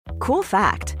Cool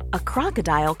fact, a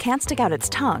crocodile can't stick out its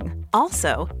tongue.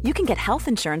 Also, you can get health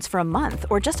insurance for a month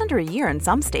or just under a year in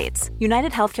some states.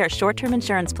 United Healthcare short-term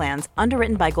insurance plans,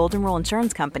 underwritten by Golden Rule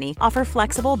Insurance Company, offer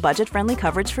flexible, budget-friendly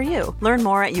coverage for you. Learn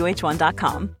more at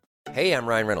uh1.com. Hey, I'm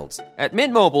Ryan Reynolds. At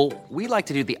Mint Mobile, we like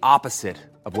to do the opposite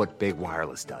of what Big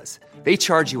Wireless does. They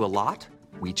charge you a lot,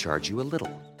 we charge you a little.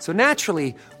 So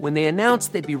naturally, when they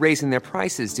announced they'd be raising their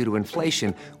prices due to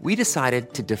inflation, we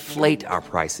decided to deflate our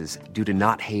prices due to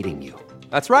not hating you.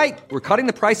 That's right. We're cutting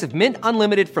the price of Mint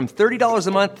Unlimited from $30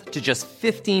 a month to just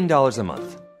 $15 a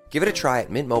month. Give it a try at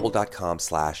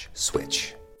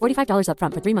mintmobile.com/switch. $45 up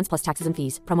front for 3 months plus taxes and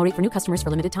fees. Promo rate for new customers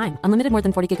for limited time. Unlimited more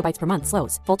than 40 gigabytes per month.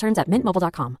 Slows full terms at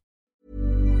mintmobile.com.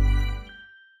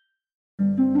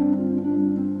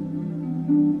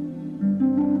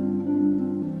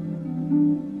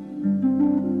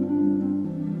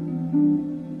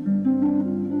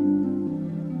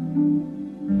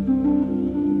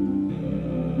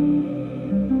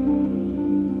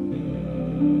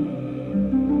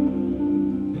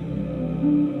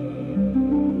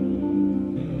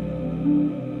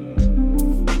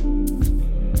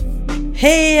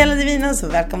 Hej alla divinas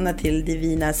och välkomna till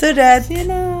Divina Surret.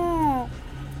 Tjena!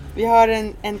 Vi har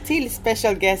en till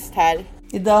special guest här.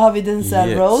 Idag har vi Denzel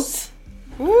Rhodes.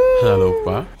 Hej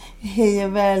allihopa. Hej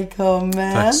och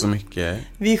välkommen. Tack så mycket.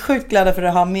 Vi är sjukt glada för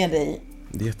att ha med dig.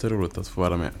 Det är jätteroligt att få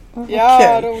vara med.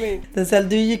 Ja, roligt. Denzel,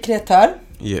 du är ju kreatör.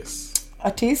 Yes.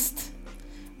 Artist.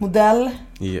 Modell.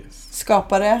 Yes.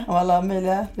 Skapare av alla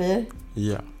möjliga grejer.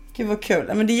 Ja. Gud vad kul.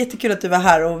 Men det är jättekul att du var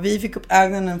här och vi fick upp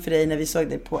ögonen för dig när vi såg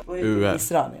dig på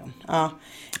radion. Ja.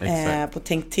 På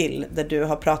Tänk till, där du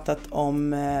har pratat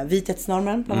om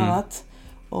Vithetsnormen bland annat.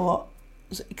 Och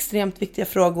så extremt viktiga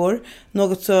frågor.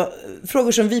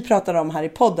 Frågor som vi pratar om här i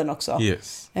podden också.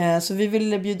 Yes. Så vi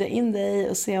ville bjuda in dig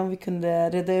och se om vi kunde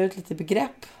reda ut lite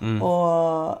begrepp.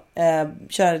 Och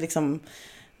köra liksom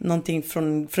någonting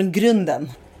från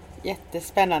grunden.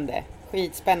 Jättespännande.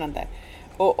 Skitspännande.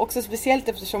 Och också speciellt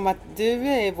eftersom att du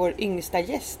är vår yngsta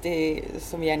gäst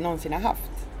som jag någonsin har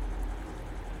haft.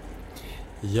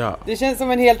 Ja. Det känns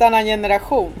som en helt annan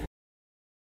generation.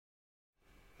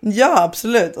 Ja,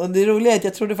 absolut. Och det roliga är att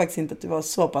jag trodde faktiskt inte att du var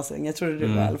så pass ung. Jag trodde du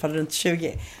var i alla fall runt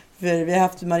 20. För vi har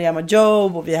haft Mariama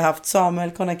Job och vi har haft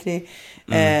Samuel Konakri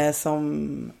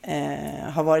som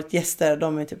har varit gäster.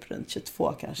 De är typ runt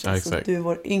 22 kanske. Ja, så du är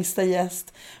vår yngsta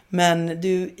gäst. Men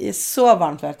du är så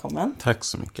varmt välkommen. Tack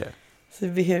så mycket. Så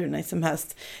det blir hur nice som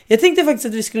helst. Jag tänkte faktiskt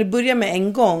att vi skulle börja med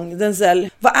en gång. Denzel,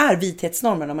 vad är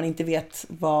vithetsnormen om man inte vet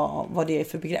vad det är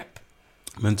för begrepp?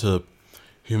 Men typ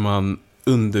hur man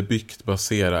underbyggt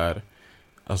baserar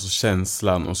alltså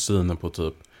känslan och synen på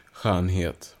typ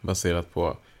skönhet baserat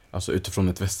på, alltså utifrån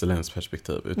ett västerländskt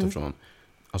perspektiv, utifrån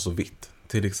alltså vitt.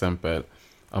 Till exempel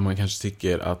att man kanske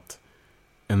tycker att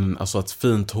alltså att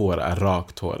fint hår är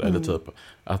rakt hår, eller typ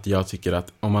att jag tycker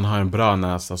att om man har en bra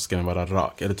näsa så ska den vara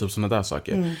rak, eller typ sådana där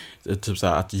saker. Typ så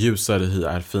här, att ljusare hy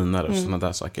är finare och sådana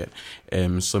där saker.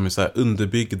 Som är så här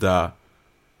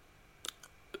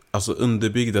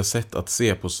underbyggda sätt att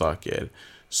se på saker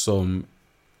som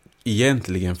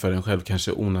egentligen för en själv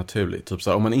kanske är onaturligt. Typ så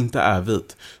här, om man inte är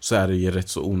vit så är det ju rätt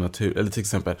så onaturligt. Eller till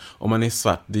exempel, om man är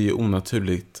svart, det är ju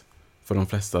onaturligt för de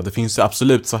flesta. Det finns ju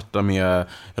absolut svarta med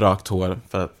rakt hår,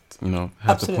 för att,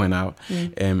 have to point out.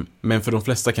 Men för de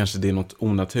flesta kanske det är något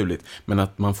onaturligt. Men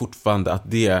att man fortfarande, att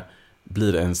det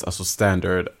blir ens alltså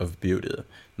standard of beauty.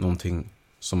 Någonting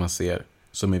som man ser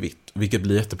som är vitt. Vilket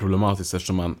blir jätteproblematiskt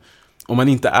eftersom om man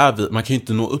inte är vit, man kan ju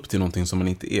inte nå upp till någonting som man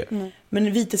inte är.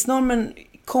 Men vithetsnormen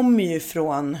kommer ju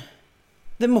från,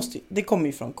 det kommer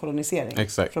ju från kolonisering.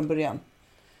 Exakt. Från början.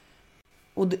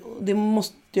 Och det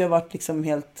måste ju ha varit liksom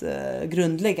helt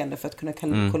grundläggande för att kunna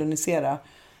kolonisera.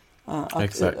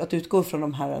 Att utgå från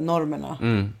de här normerna.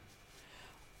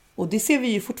 Och det ser vi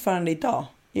ju fortfarande idag.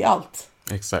 I allt.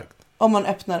 Exakt. Om man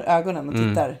öppnar ögonen och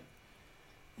tittar.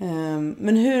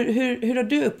 Men hur har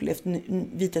du upplevt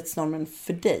vithetsnormen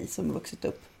för dig som har vuxit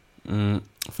upp?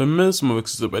 För mig som har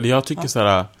vuxit upp, eller jag tycker så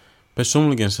här,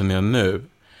 personligen känner jag nu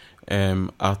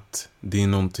att det är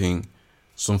någonting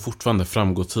som fortfarande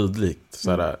framgår tydligt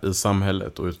så här, i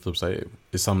samhället och typ, så här,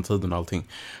 i samtiden och allting.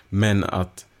 Men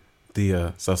att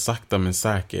det så här, sakta men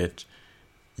säkert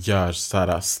gör så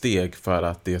här, steg för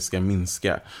att det ska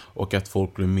minska. Och att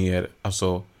folk blir mer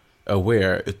alltså,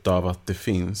 aware utav att det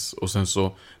finns. Och sen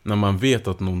så när man vet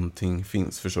att någonting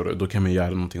finns, förstår du, då kan man göra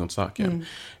någonting åt saken.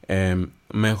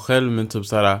 Men själv med typ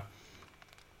så här,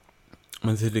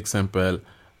 men till exempel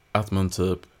att man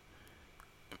typ,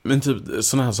 men typ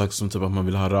såna här saker som typ att man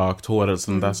vill ha rakt hår eller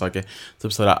såna där saker.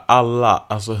 Typ sådär, alla,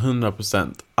 alltså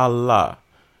 100%, alla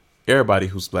everybody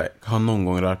who's black har någon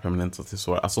gång rört permanenta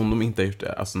accessoarer. Alltså om de inte har gjort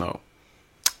det, alltså no.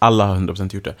 Alla har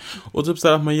 100% gjort det. Och typ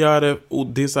såhär att man gör det, och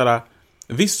det är såhär,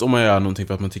 visst om man gör någonting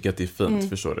för att man tycker att det är fint,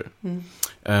 förstår du?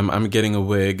 I'm getting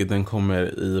a wig, den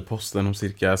kommer i posten om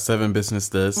cirka 7 business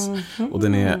days. Och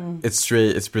den är, it's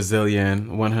straight, it's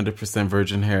Brazilian, 100%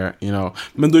 virgin hair, you know.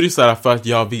 Men då är det så här för att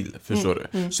jag vill, förstår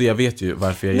du? Så jag vet ju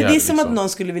varför jag gör det. Men det är som liksom. att någon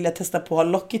skulle vilja testa på att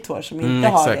ha lockigt hår som inte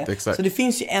har det. Exakt. Så det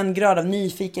finns ju en grad av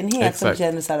nyfikenhet som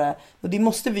känner så här, och det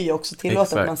måste vi ju också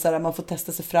tillåta, att man, så här, man får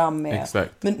testa sig fram med.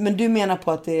 Men du menar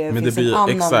på att det finns en annan...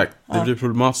 Exakt, det blir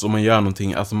problematiskt om man gör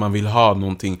någonting, alltså man vill ha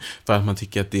någonting för att man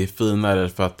tycker att det är finare,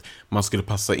 för att man skulle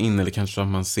passa in, eller kanske att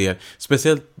man ser,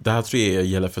 speciellt det här tror jag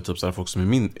gäller för typ så här folk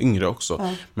som är yngre också,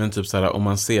 men typ så här, om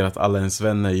man ser att alla ens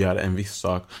vänner gör en viss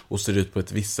sak och ser ut på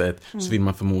ett visst sätt, så vill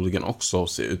man förmodligen också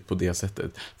se ut på det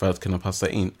sättet för att kunna passa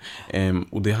in.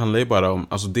 Och det handlar ju bara om,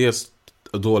 alltså dels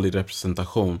dålig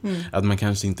representation, att man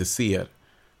kanske inte ser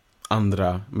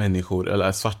andra människor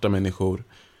eller svarta människor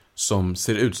som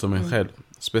ser ut som en själv.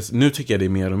 Nu tycker jag det är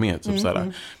mer och mer typ så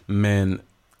här. Men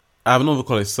även om vi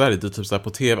kollar i Sverige, det är typ så här på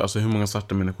tv, alltså hur många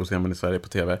svarta människor ser man i Sverige på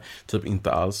tv? Typ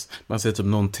inte alls. Man ser typ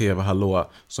någon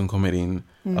tv-hallå som kommer in,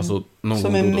 alltså någon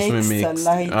som är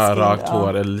mixed, rakt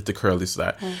hår eller lite curly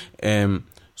sådär.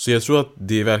 Så jag tror att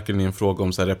det är verkligen en fråga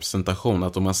om så här representation,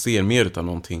 att om man ser mer utav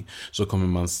någonting så kommer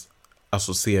man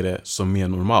alltså se det som mer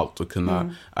normalt och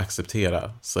kunna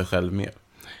acceptera sig själv mer,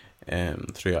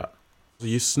 tror jag.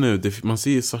 Just nu, man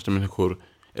ser ju svarta människor,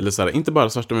 eller så här, inte bara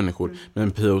svarta människor,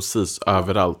 men POCs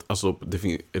överallt. Alltså det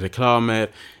finns reklamer,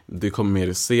 det kommer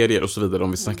mer serier och så vidare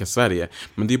om vi snackar Sverige.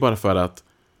 Men det är bara för att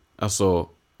alltså,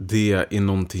 det är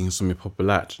någonting som är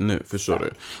populärt nu, förstår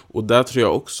du? Och där tror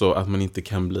jag också att man inte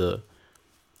kan bli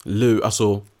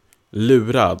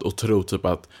lurad och tro typ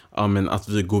att, men att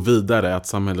vi går vidare, att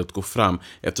samhället går fram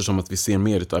eftersom att vi ser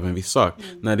mer av en viss sak.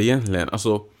 När det egentligen,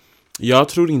 alltså jag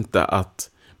tror inte att,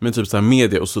 men typ så här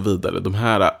media och så vidare, de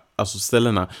här alltså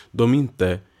ställena,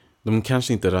 de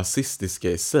kanske inte är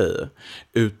rasistiska i sig,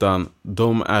 utan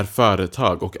de är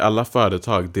företag, och alla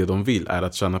företag, det de vill är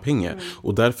att tjäna pengar.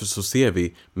 Och därför så ser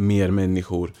vi mer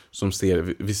människor som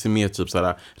vi ser mer typ så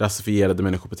här rasifierade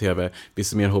människor på tv, vi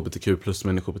ser mer hbtq plus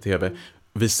människor på tv.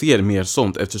 Vi ser mer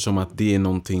sånt eftersom att det är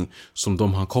någonting som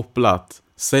de har kopplat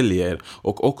säljer,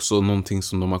 och också någonting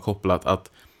som de har kopplat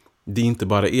att det inte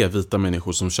bara är vita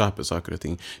människor som köper saker och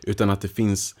ting, utan att det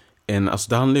finns alltså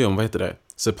det handlar ju om, vad heter det?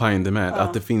 Supply and demand,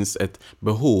 att det finns ett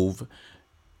behov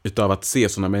utav att se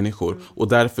såna människor, och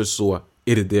därför så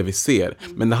är det vi ser.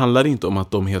 Men det handlar inte om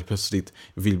att de helt plötsligt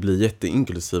vill bli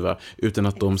jätteinklusiva, utan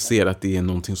att de ser att det är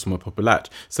någonting som är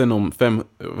populärt. Sen om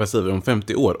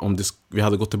 50 år, om vi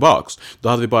hade gått tillbaks, då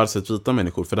hade vi bara sett vita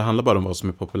människor, för det handlar bara om vad som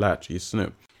är populärt just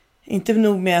nu. Inte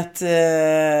nog med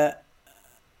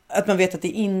att man vet att det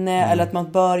är inne, eller att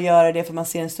man bör göra det för man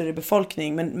ser en större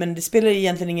befolkning. Men det spelar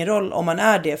egentligen ingen roll om man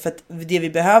är det. För att det vi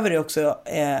behöver är också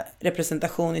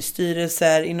representation i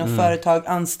styrelser, inom företag,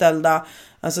 anställda.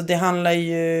 Alltså det handlar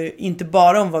ju inte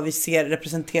bara om vad vi ser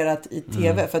representerat i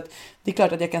tv. För att det är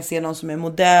klart att jag kan se någon som är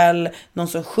modell, någon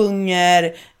som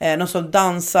sjunger, någon som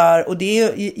dansar. Och det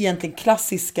är ju egentligen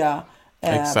klassiska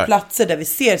platser där vi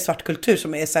ser svart kultur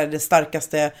som är så här det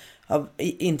starkaste av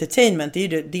entertainment. Det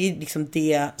är liksom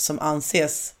det som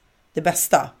anses det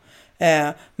bästa.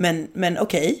 Men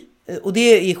okej. Och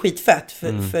det är skitfett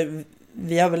för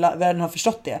världen har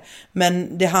förstått det.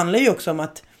 Men det handlar ju också om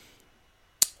att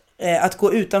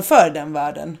gå utanför den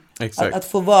världen. Att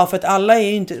få vara, för att alla är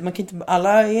ju inte,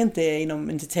 alla är inte inom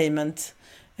entertainment.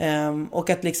 Och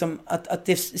att liksom att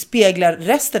det speglar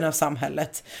resten av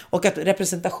samhället, och att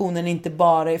representationen inte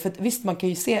bara är, för att visst man kan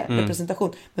ju se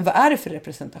representation, men vad är det för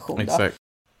representation då?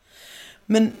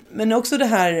 Men också det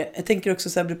här, jag tänker också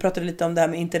så här, du pratade lite om det här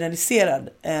med internaliserad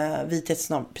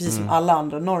vithetsnorm, precis som alla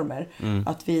andra normer,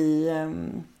 att vi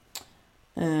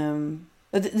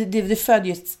det föder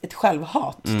ju ett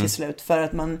självhat till slut, för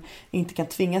att man inte kan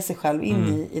tvinga sig själv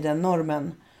in i den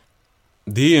normen.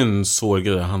 Det är en svår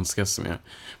grej att handskas med.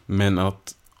 Men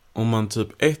att om man typ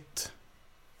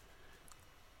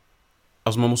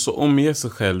alltså man måste omge sig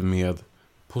själv med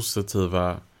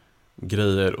positiva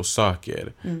grejer och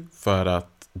saker för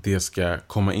att det ska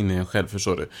komma in i en själv,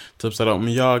 förstår du? Typ såhär, om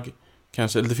jag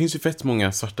kanske, det finns ju fett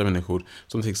många svarta människor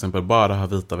som till exempel bara har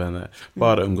vita vänner,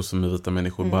 bara umgås med vita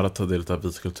människor, bara tar del av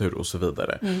vit kultur och så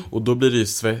vidare. Och då blir det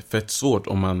ju fett svårt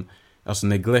om man alltså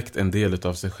neglect en del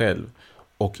av sig själv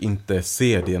och inte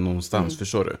ser det någonstans,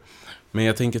 förstår du? Men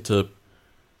jag tänker typ,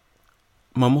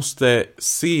 man måste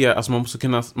se, alltså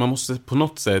man måste på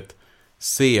något sätt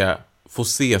få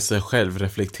se sig själv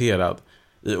reflekterad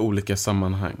i olika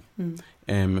sammanhang.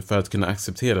 för att kunna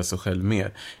acceptera sig själv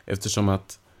mer. Eftersom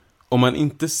att om man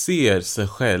inte ser sig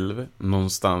själv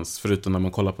någonstans, förutom när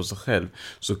man kollar på sig själv,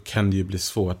 så kan det ju bli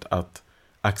svårt att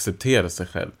acceptera sig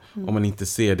själv. Om man inte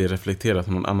ser det reflekterat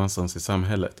någon annanstans i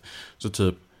samhället. Så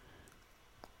typ,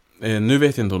 nu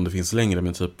vet jag inte om det finns längre,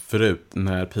 men typ förut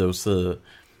när POC,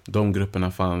 de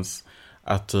grupperna fanns,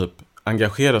 att typ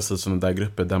engagera sig i sådana där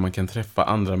grupper där man kan träffa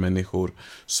andra människor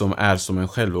som är som en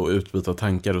själv och utbyta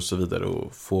tankar och så vidare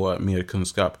och få mer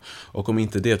kunskap. Och om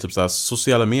inte det, typ så här,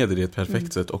 sociala medier är ett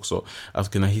perfekt sätt också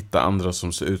att kunna hitta andra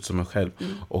som ser ut som en själv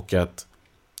och att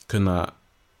kunna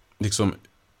liksom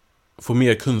få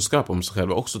mer kunskap om sig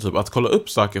själv och också typ att kolla upp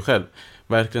saker själv.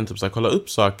 Verkligen typ så här, kolla upp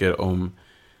saker om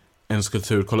ens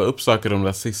kultur, kolla upp saker om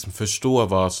rasism, förstå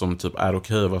vad som typ är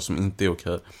okej och vad som inte är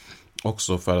okej.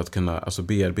 Också för att kunna alltså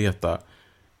bearbeta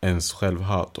ens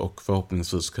självhat och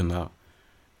förhoppningsvis kunna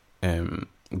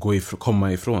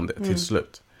komma ifrån det till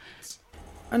slut.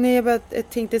 Ja, nej, jag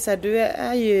tänkte så här, du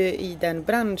är ju i den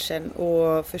branschen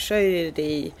och försörjer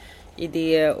dig i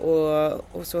det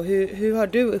och så. Hur har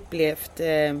du upplevt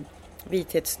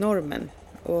vithetsnormen?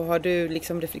 Och har du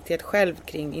liksom reflekterat själv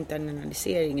kring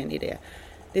internaliseringen i det?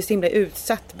 Det är så himla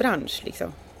utsatt bransch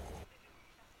liksom.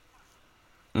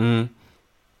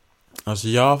 Alltså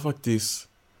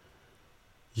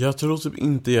jag tror typ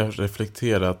inte jag har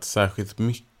reflekterat särskilt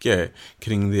mycket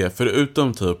kring det.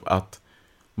 Förutom typ att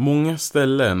många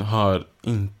ställen har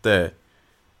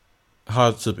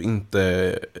typ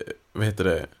inte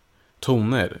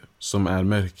toner som är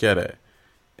mörkare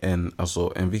än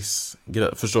alltså en viss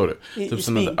grej. Förstår du? Typ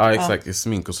smink, ja, exakt, i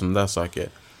smink och sådana där saker.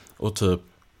 Och typ,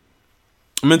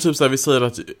 men typ så här, vi säger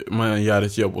att man gör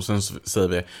ett jobb och sen säger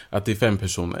vi att det är 5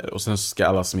 personer och sen ska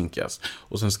alla sminkas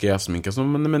och sen ska jag sminkas.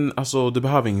 Men alltså du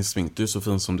behöver ingen smink, du är så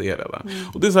fin som det är redan.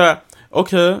 Och det är så här,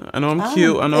 okej, I know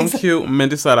I'm cute, men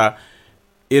det är så här,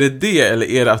 är det eller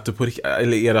är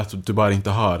det att du bara inte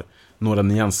har några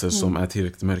nyanser som är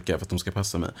tillräckligt mörka för att de ska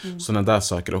passa mig. Sådana där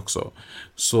saker också.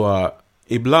 Så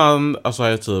ibland alltså har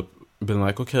jag typ been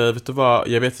like, okej, vet du vad,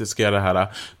 jag vet att jag ska göra det här.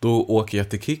 Då åker jag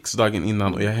till Kicks dagen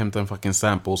innan och jag hämtar en fucking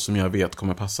sample som jag vet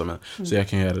kommer passa mig. Så jag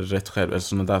kan göra det rätt själv, eller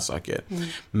sådana där saker.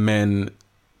 Men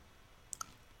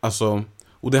alltså,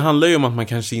 och det handlar ju om att man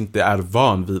kanske inte är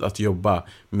van vid att jobba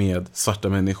med svarta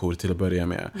människor till att börja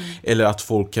med. Eller att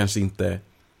folk kanske inte,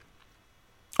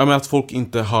 ja, men att folk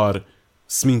inte har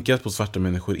sminkat på svarta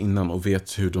människor innan och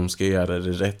vet hur de ska göra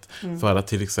det rätt. För att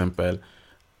till exempel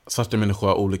svarta människor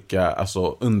har olika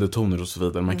alltså, undertoner och så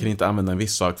vidare. Man kan inte använda en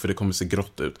viss sak för det kommer se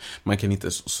grått ut. Man kan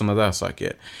inte, sådana där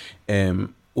saker.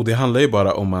 Och det handlar ju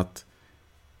bara om att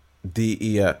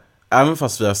det är, även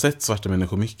fast vi har sett svarta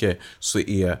människor mycket, så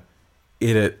är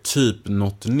det typ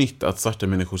något nytt att svarta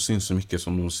människor syns så mycket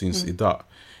som de syns idag.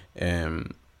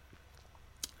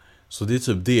 Så det är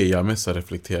typ det jag mest har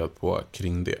reflekterat på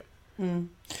kring det. Men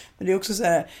det är också så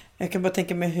här, jag kan bara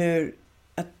tänka mig hur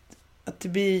att det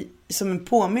blir som en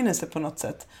påminnelse på något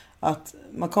sätt. Att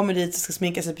man kommer dit och ska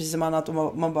sminka sig precis som annat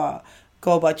och man bara go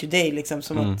about your day liksom,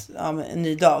 som att, en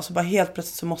ny dag. Så bara helt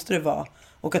plötsligt så måste det vara.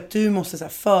 Och att du måste så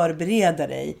här, förbereda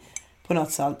dig på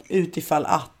något sätt utifall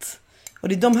att. Och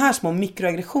det är de här små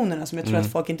mikroaggressionerna som jag tror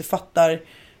att folk inte fattar.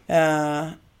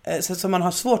 Så man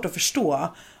har svårt att förstå.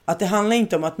 Att det handlar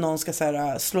inte om att någon ska så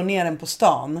här, slå ner en på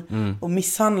stan och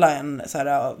misshandla en, så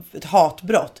här, ett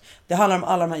hatbrott. Det handlar om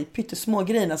alla de här pyttesmå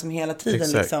grejerna som hela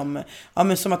tiden liksom, ja,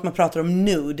 men som att man pratar om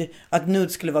nude. Att nude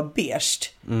skulle vara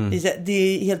beige. Det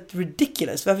är helt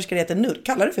ridiculous. Varför ska det heta nude?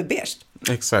 Kalla det för beige.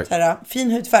 Exakt. Så här,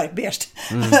 fin hudfärg, beige.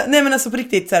 Nej, men alltså på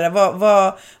riktigt så här,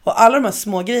 och alla de här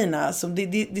små grejerna som det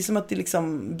är som att det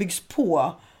liksom byggs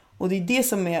på. Och det är det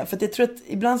som är, för att jag tror att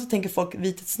ibland så tänker folk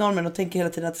vithetsnormen och tänker hela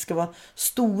tiden att det ska vara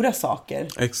stora saker.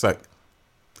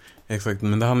 Exakt,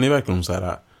 men det handlar ju verkligen om så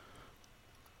här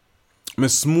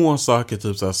med små saker,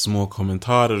 typ så här små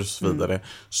kommentarer och så vidare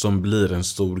som blir en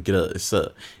stor grej i sig.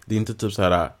 Det är inte typ så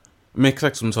här, men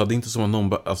exakt som du sa, det är inte som att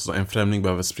någon, alltså en främling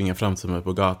behöver springa fram till mig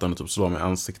på gatan och typ slå mig i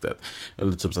ansiktet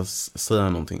eller typ så här, säga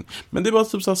någonting. Men det är bara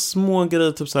typ så här små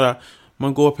grejer, typ så här,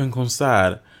 man går på en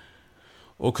konsert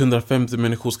och 150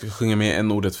 människor ska sjunga med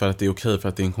en ordet för att det är okej, för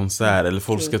att det är en konsert. Eller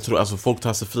folk ska tro, alltså folk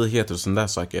tar sig friheter och sådana där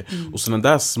saker. Och sådana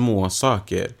där små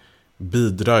saker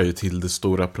bidrar ju till det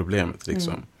stora problemet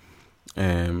liksom.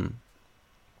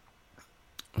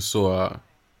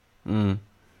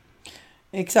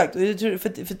 Exakt, och jag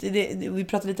tror, vi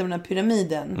pratade lite om den här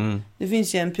pyramiden. Det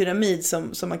finns ju en pyramid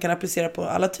som man kan applicera på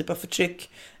alla typer av förtryck,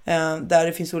 där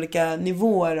det finns olika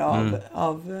nivåer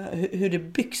av hur det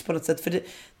byggs på något sätt. För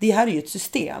det här är ju ett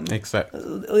system. Exakt.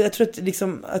 Och jag tror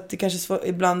att det kanske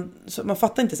ibland, man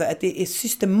fattar inte så här, att det är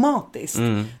systematiskt.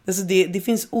 Alltså det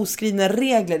finns oskrivna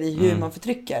regler i hur man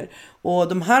förtrycker. Och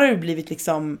de här har ju blivit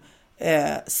liksom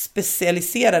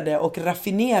specialiserade och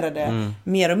raffinerade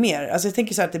mer och mer. Alltså jag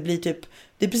tänker så här att det blir typ,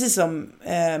 det är precis som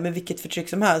med vilket förtryck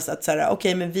som helst, att så här,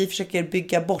 okej, men vi försöker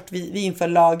bygga bort, vi inför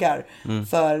lagar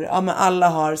för men alla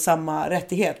har samma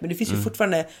rättighet, men det finns ju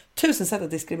fortfarande 1000 sätt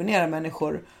att diskriminera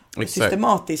människor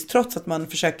systematiskt, trots att man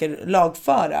försöker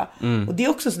lagföra. Och det är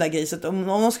också en sån där grej, så att om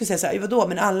någon skulle säga så här, vadå,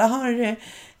 men alla har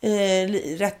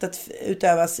rätt att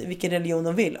utöva vilken religion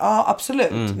de vill. Ja,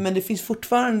 absolut, men det finns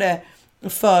fortfarande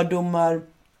fördomar,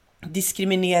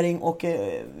 diskriminering och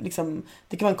liksom,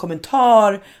 det kan vara en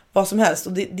kommentar, vad som helst,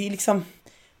 och det är liksom,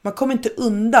 man kommer inte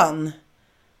undan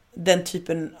den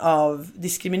typen av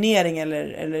diskriminering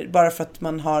eller bara för att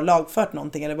man har lagfört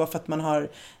någonting, eller bara för att man har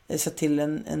satt till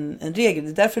en regel.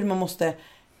 Det är därför man måste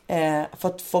för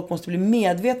att folk måste bli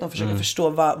medvetna och försöka förstå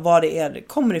vad det är det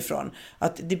kommer ifrån.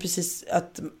 Att det är precis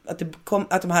att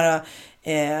de här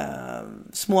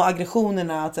små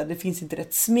aggressionerna, att det finns inte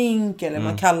rätt smink, eller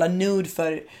man kallar nude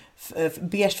för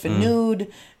beige för nude,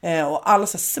 och alla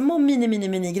så små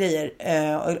mini grejer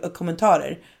och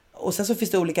kommentarer. Och sen så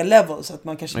finns det olika levels, att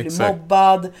man kanske blir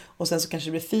mobbad, och sen så kanske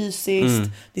det blir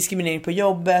fysiskt, diskriminering på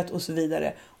jobbet och så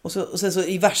vidare. Och sen så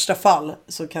i värsta fall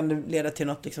så kan det leda till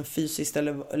något liksom fysiskt,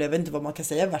 eller jag vet inte vad man kan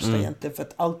säga värsta egentligen, för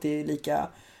att allt är lika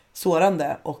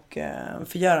sårande och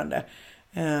förgörande.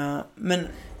 Men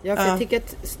ja, för jag tycker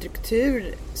att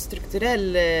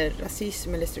strukturell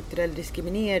rasism eller strukturell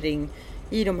diskriminering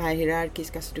i de här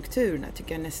hierarkiska strukturerna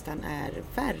tycker jag nästan är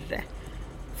värre.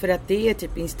 För att det är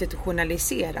typ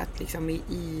institutionaliserat liksom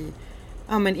i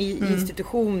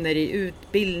institutioner, i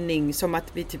utbildning, som att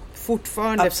vi typ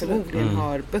fortfarande förmodligen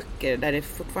har böcker där det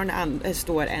fortfarande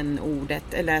står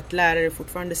n-ordet, eller att lärare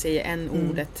fortfarande säger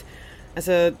n-ordet.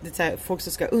 Alltså det är så här, folk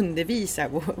som ska undervisa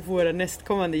våra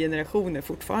nästkommande generationer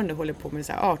fortfarande håller på med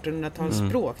så här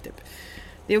 1800-talsspråk typ.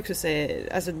 Det är också så här,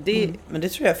 alltså det, men det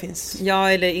tror jag finns.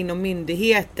 Ja, eller inom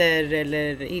myndigheter,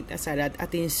 eller så här,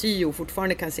 att en syo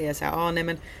fortfarande kan säga så här, nej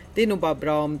men det är nog bara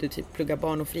bra om du typ pluggar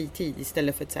barn och fritid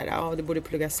istället för att så här, du borde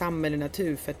plugga sam eller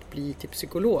natur för att bli typ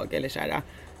psykolog eller så här,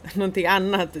 någonting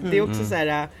annat. Det är också så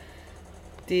här,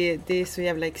 det är så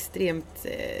jävla extremt,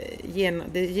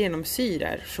 det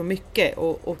genomsyrar så mycket,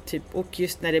 och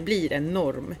just när det blir en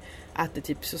norm, att det är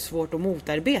typ så svårt att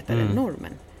motarbeta den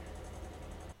normen.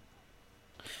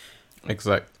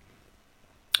 Exakt.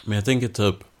 Men jag tänker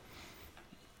typ,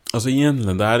 alltså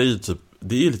egentligen det här är ju typ,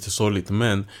 det är lite sorgligt,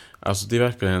 men alltså det är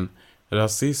verkligen,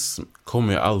 rasism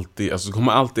kommer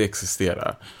alltid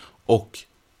existera, och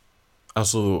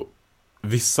alltså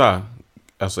vissa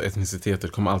etniciteter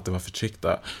kommer alltid vara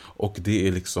förtryckta, och det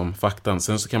är liksom faktan.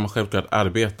 Sen så kan man självklart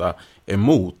arbeta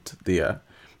emot det,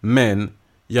 men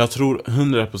jag tror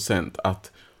 100%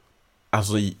 att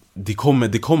alltså det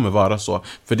kommer vara så,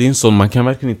 för det är en sån, man kan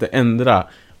verkligen inte ändra.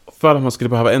 För att man skulle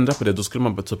behöva ändra på det, då skulle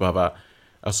man typ behöva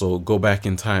go back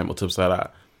in time och typ såhär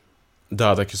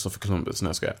döda Christopher Columbus, när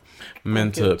jag ska.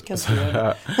 Men typ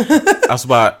alltså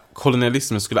bara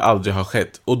kolonialismen skulle aldrig ha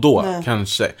skett, och då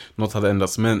kanske något hade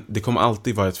ändrats, men det kommer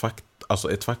alltid vara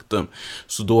ett faktum.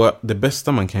 Så då det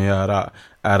bästa man kan göra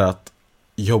är att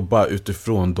jobba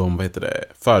utifrån de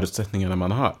förutsättningarna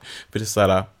man har. För det är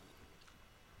såhär,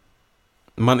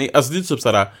 det är typ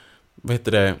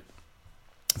såhär,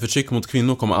 förtryck mot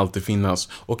kvinnor kommer alltid finnas,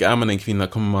 och är man en kvinna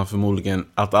kommer man förmodligen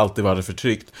att alltid vara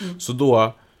förtryckt. Så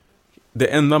då, det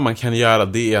enda man kan göra,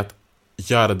 det är att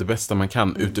göra det bästa man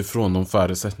kan utifrån de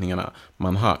förutsättningarna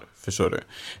man har, förstår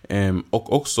du?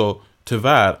 Och också,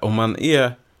 tyvärr, om man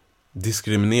är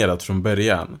diskriminerad från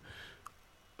början,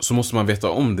 så måste man veta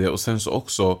om det, och sen så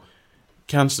också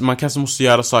man kanske måste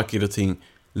göra saker och ting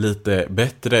lite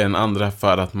bättre än andra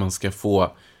för att man ska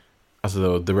få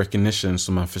the recognition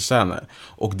som man förtjänar.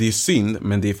 Och det är synd,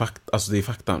 men det är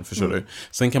faktan, förstår du?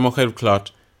 Sen kan man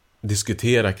självklart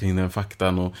diskutera kring den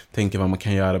faktan och tänka vad man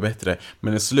kan göra bättre,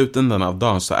 men i slutändan av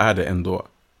dagen så är det ändå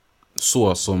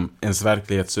så som ens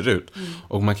verklighet ser ut.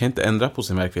 Och man kan inte ändra på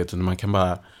sin verklighet, utan man kan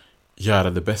bara göra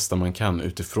det bästa man kan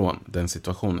utifrån den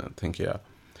situationen, tänker jag.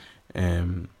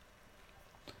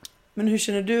 Men hur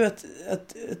känner du att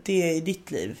det är i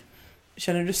ditt liv?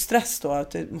 Känner du stress då?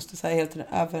 Att du måste så här hela tiden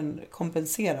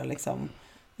överkompensera liksom?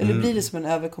 Eller blir det som en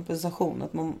överkompensation?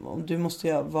 Att om du måste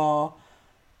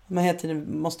hela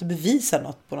tiden måste bevisa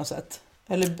något på något sätt?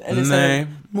 Eller så här,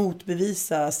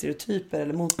 motbevisa stereotyper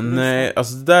eller motbevisa. Nej,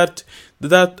 alltså det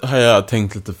där har jag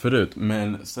tänkt lite förut.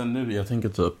 Men sen nu, jag tänker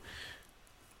typ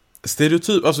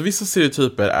alltså vissa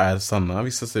stereotyper är sanna,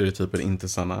 vissa stereotyper är inte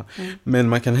sanna. Men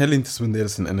man kan heller inte spendera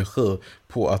sin energi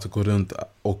på att gå runt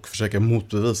och försöka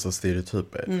motbevisa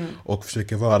stereotyper. Och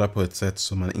försöka vara på ett sätt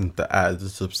som man inte är. Det är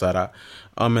typ såhär,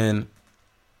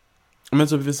 men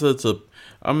typ vi säger typ,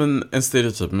 en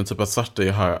stereotyp, men typ att svarta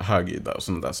är högljudda och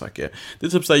sådana där saker. Det är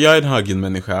typ såhär, jag är en högljudd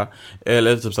människa.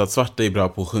 Eller typ så att svarta är bra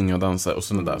på att sjunga och dansa och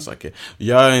sådana där saker.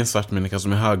 Jag är en svart människa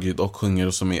som är högljudd och sjunger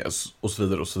och som är och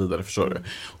så vidare, förstår du?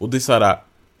 Och det är såhär,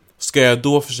 ska jag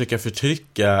då försöka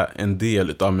förtrycka en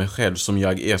del av mig själv som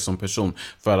jag är som person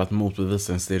för att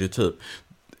motbevisa en stereotyp?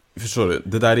 Förstår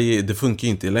du? Det funkar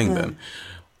ju inte i längden.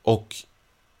 Och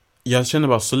jag känner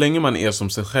bara, så länge man är som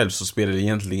sig själv så spelar det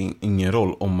egentligen ingen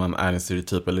roll om man är en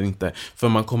stereotyp eller inte. För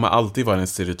man kommer alltid vara en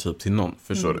stereotyp till någon,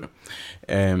 förstår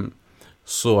du?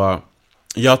 Så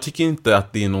jag tycker inte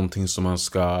att det är någonting som man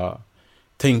ska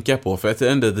tänka på. För att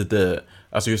det enda det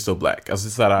alltså you're still black. Alltså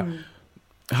såhär,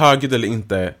 högljudd eller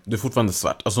inte, du är fortfarande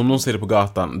svart. Alltså om någon ser det på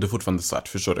gatan, du är fortfarande svart,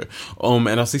 förstår du? Om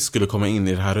en rasist skulle komma in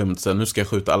i det här rummet och säga, nu ska jag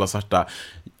skjuta alla svarta,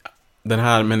 den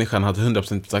här människan hade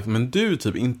 100% sagt, men du är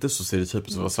typ inte så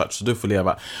stereotypiskt som var svart, så du får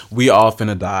leva. We all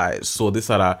finna die. Så det är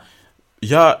såhär,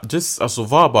 alltså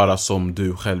var bara som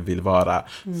du själv vill vara.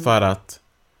 För att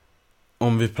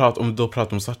om vi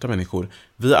pratar om svarta människor,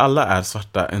 vi alla är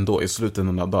svarta ändå i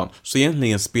slutändan av dagen. Så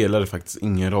egentligen spelar det faktiskt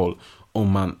ingen roll om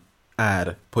man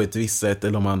är på ett visst sätt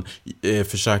eller om man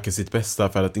försöker sitt bästa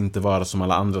för att inte vara som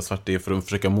alla andra svarta är, för att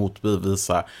försöka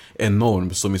motbevisa en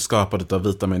norm som är skapad av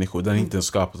vita människor. Den är inte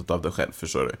skapad av dig själv,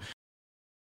 förstår du?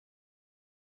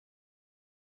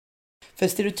 För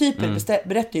stereotyper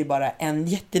berättar ju bara en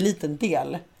jätteliten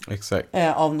del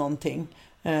av någonting.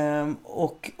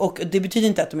 Och det betyder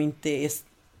inte att de inte är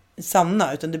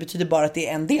sanna, utan det betyder bara att det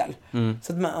är en del.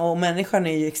 Så att och människan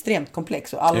är ju extremt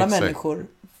komplex, och alla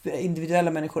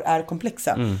individuella människor är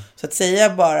komplexa. Så att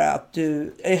säga bara att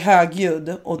du är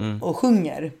högljudd och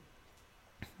sjunger,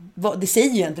 det säger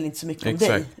ju egentligen inte så mycket om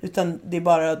dig, utan det är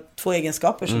bara två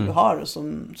egenskaper som du har och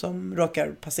som råkar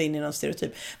passa in i någon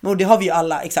stereotyp. Men det har vi ju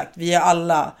alla, vi har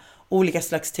alla olika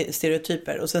slags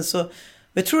stereotyper. Och sen så,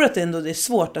 jag tror att det ändå är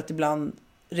svårt att ibland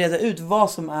reda ut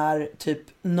vad som är typ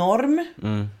norm,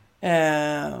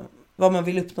 vad man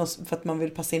vill uppnå för att man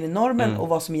vill passa in i normen, och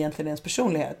vad som egentligen är ens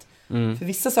personlighet. För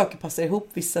vissa saker passar ihop,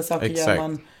 vissa saker gör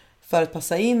man för att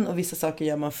passa in, och vissa saker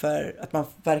gör man för att man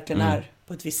verkligen är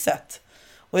på ett visst sätt.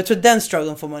 Och jag tror att den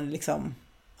strugglen får man liksom,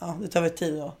 det tar väl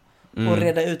tid att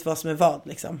reda ut vad som är vad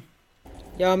liksom.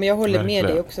 Ja, men jag håller med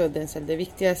dig också, Denzel. Det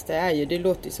viktigaste är ju, det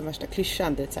låter ju som värsta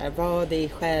klyschan, det är så här, var dig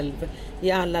själv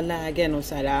i alla lägen och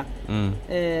så här,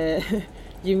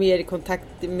 ju mer i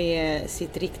kontakt med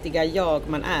sitt riktiga jag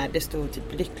man är, desto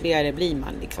typ lyckligare blir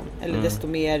man liksom. Eller desto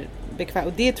mer bekväm.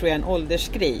 Och det tror jag är en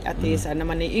åldersgrej, att det är så här, när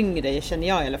man är yngre, känner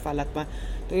jag i alla fall, att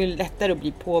då är det lättare att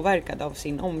bli påverkad av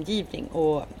sin omgivning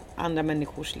och andra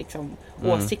människors liksom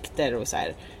åsikter och så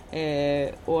här.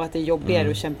 Och att det är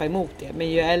jobbigare att kämpa emot det. Men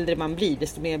ju äldre man blir,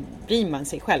 desto mer blir man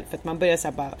sig själv. För att man börjar så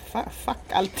här bara,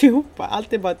 fuck alltihopa.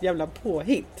 Allt är bara ett jävla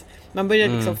påhitt. Man börjar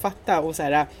liksom fatta och så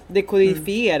här,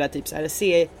 dekodifiera, typ så här,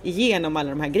 se igenom alla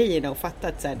de här grejerna och fatta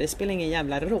att så här, det spelar ingen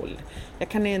jävla roll. Jag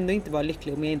kan ändå inte vara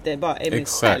lycklig om jag inte bara är mig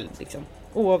själv liksom.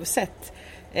 Oavsett.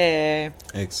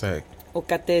 Exakt.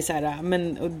 Och att det är så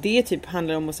här, och det typ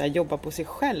handlar om att så här, jobba på sig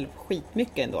själv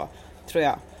skitmycket ändå, tror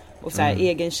jag. Och så här,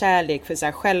 egen kärlek, för så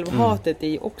här, självhatet är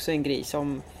ju också en grej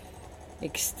som är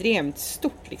extremt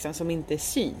stort liksom, som inte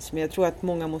syns. Men jag tror att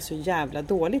många mår så jävla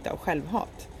dåligt av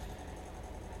självhat.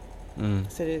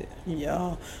 Så det...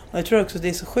 Ja, och jag tror också att det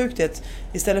är så sjukt att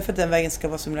istället för att den vägen ska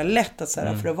vara så himla lätt att så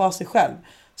här, för att vara sig själv,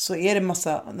 så är det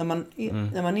massa,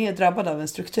 när man är drabbad av en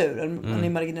struktur, eller man är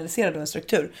marginaliserad av en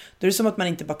struktur, då är det som att man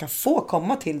inte bara kan få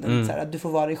komma till den, så här, att du får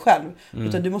vara dig själv,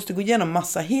 utan du måste gå igenom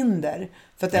massa hinder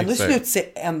för att ändå i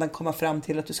slutändan komma fram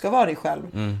till att du ska vara dig själv.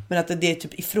 Men att det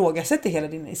typ ifrågasätter hela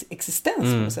din existens på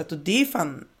något sätt, och det är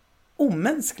fan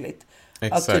omänskligt.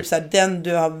 Att typ så här, den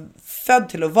du har född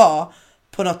till att vara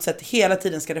på något sätt hela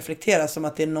tiden ska reflekteras som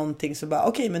att det är någonting som bara,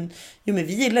 okej, men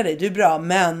vi gillar dig, du är bra,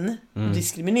 men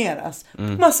diskrimineras på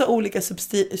massa olika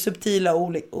subtila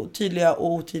och tydliga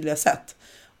och otydliga sätt.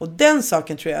 Och den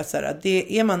saken tror jag så här, att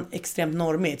det är man extremt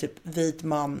normig, typ vit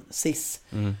man, cis,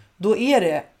 då är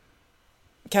det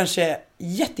kanske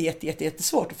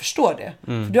jättesvårt att förstå det.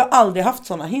 För du har aldrig haft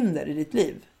sådana hinder i ditt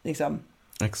liv liksom.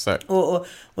 Exakt. Och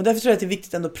därför tror jag att det är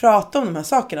viktigt ändå att prata om de här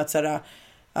sakerna, att så här,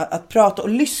 att prata och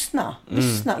lyssna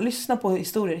på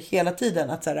historier hela tiden,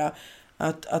 att så här,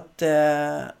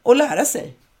 och lära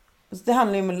sig alltså, det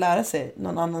handlar ju om att lära sig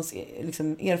någon annans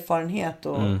liksom, erfarenhet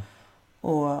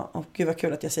och gud vad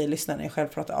kul att jag säger lyssna när jag själv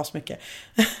pratar asmycket.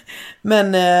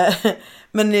 men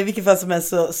i vilket fall som helst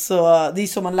så det är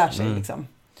så man lär sig liksom.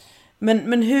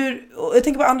 Men hur, jag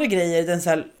tänker på andra grejer,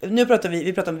 Denzel, nu pratar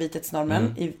vi pratar om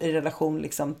vithetsnormen i relation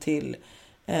liksom till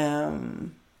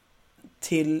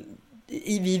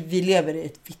vi lever i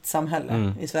ett vitt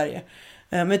samhälle i Sverige.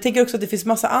 Men jag tänker också att det finns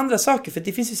massa andra saker, för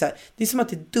det finns ju så här, det är som att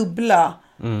det är dubbla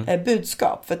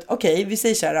budskap. För att okej, vi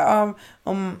säger så här,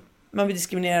 om man blir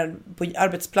diskriminerad på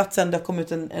arbetsplatsen, det har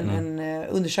kommit en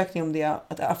undersökning om det,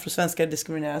 att afrosvenskar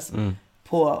diskrimineras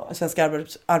på svenska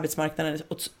arbetsmarknaden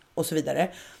och så vidare.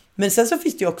 Men sen så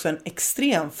finns det ju också en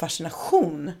extrem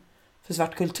fascination för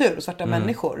svart kultur och svarta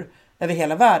människor över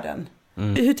hela världen.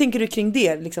 Hur tänker du kring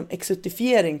det? Liksom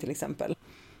exotifiering till exempel.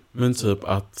 Men typ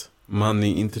att man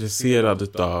är intresserad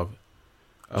utav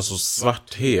alltså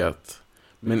svarthet,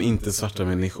 men inte svarta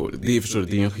människor. Det förstår du,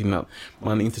 det är en skillnad.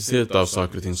 Man är intresserad av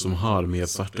saker och ting som har med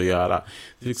svart att göra.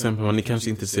 Till exempel, man är kanske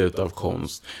intresserad av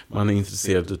konst. Man är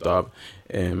intresserad av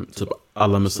typ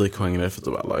alla musikgenrer, för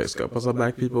typ alla skapar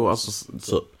black people. Alltså,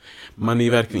 typ. Man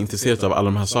är verkligen intresserad av alla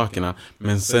de här sakerna.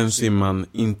 Men sen så är man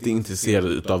inte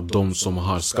intresserad av de som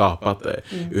har skapat det.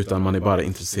 Utan man är bara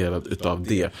intresserad av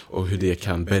det och hur det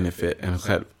kan benefit en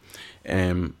själv.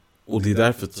 Och det är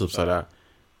därför typ såhär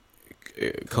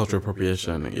cultural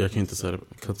appropriation, jag kan inte säga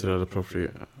kulturell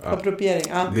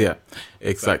appropriering, det,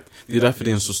 exakt. Det är därför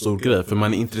det är en så stor grej, för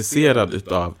man är intresserad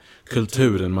utav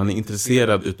kulturen, man är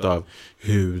intresserad utav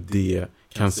hur det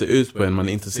kan se ut på en, man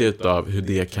är intresserad av hur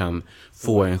det kan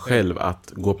få en själv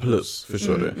att gå plus,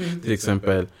 förstår du? Till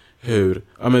exempel hur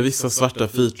men vissa svarta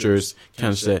features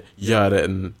kanske gör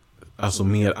en alltså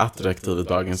mer attraktiv i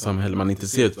dagens samhälle, man är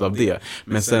intresserad av det,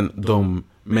 men sen de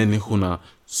människorna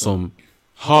som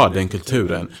har den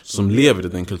kulturen, som lever i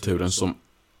den kulturen, som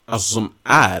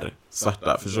är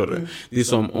svarta, förstår du? Det är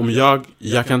som om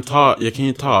jag kan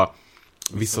ju ta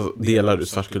vissa delar ur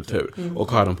svart kultur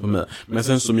och ha dem på mig. Men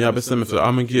sen som jag bestämmer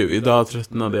för, men gud, idag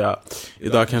tröttnade jag,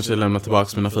 idag kanske jag lämnar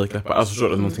tillbaka mina fejkläppar, alltså förstår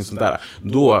du, någonting sånt där.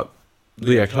 Då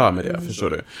är jag klar med det, förstår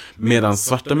du? Medan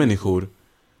svarta människor,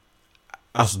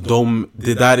 alltså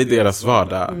det där är deras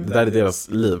vardag, det där är deras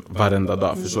liv varenda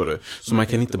dag, förstår du? Så man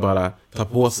kan inte bara ta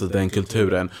på sig den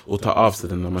kulturen och ta av sig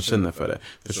den när man känner för det,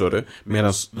 förstår du?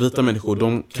 Medan vita människor,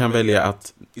 de kan välja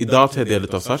att idag tar jag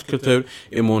del av svart kultur,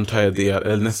 imorgon tar jag del,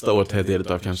 eller nästa år tar jag del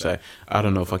av kanske, I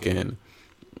don't know, fucking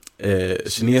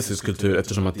kinesisk kultur,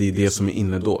 eftersom att det är det som är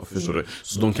inne då, förstår du?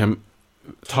 Så de kan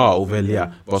ta och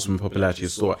välja vad som är populärt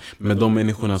just då. Men de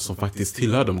människorna som faktiskt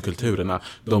tillhör de kulturerna,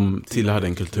 de tillhör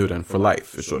den kulturen for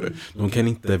life, förstår du? De kan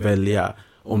inte välja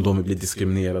om de vill bli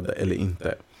diskriminerade eller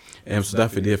inte. Så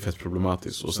därför är det fett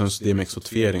problematiskt. Och sen så det med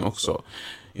exotifiering också.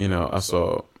 You know,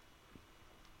 alltså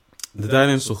det där är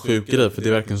en så sjuk grej, för det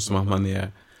är verkligen som att man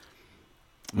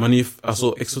är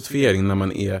alltså exotifiering när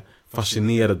man är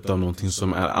fascinerad av någonting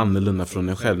som är annorlunda från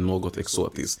en själv, något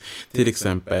exotiskt. Till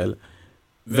exempel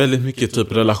väldigt mycket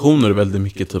typ relationer, väldigt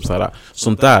mycket typ så här,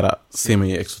 sånt där ser man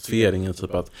i exotifieringen,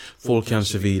 typ att folk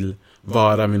kanske vill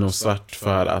vara med någon svart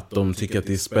för att de tycker att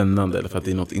det är spännande eller för att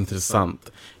det är något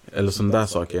intressant eller sådana där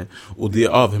saker. Och det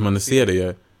avhumaniserar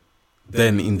ju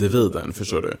den individen,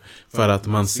 förstår du? För att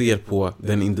man ser på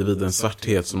den individens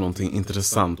svarthet som någonting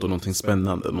intressant och någonting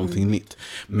spännande, någonting nytt.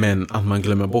 Men att man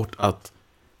glömmer bort att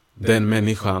den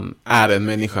människan är en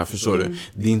människa, förstår du?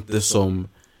 Det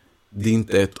är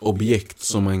inte ett objekt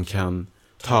som man kan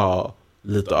ta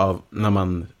lite av när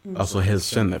man alltså helst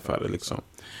känner för det liksom.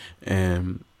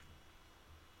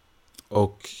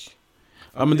 Och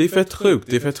men det är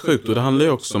fett sjukt och det handlar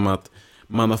ju också om att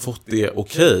man har fått det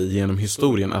okej genom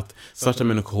historien, att svarta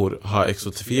människor har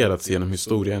exotifierats genom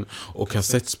historien och har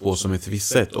setts på som ett visst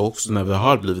sätt, och också när vi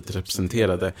har blivit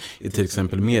representerade i till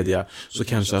exempel media, så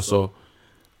kanske alltså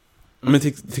men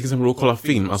till exempel att kolla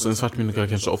film, alltså en svart människa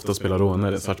kanske ofta spelar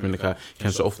rånare, en svart människa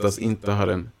kanske oftast inte har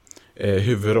en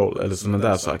huvudroll eller sådana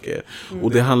där saker.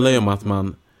 Och det handlar ju om att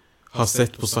man har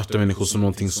sett på svarta människor som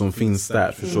någonting som finns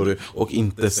där, förstår du? Och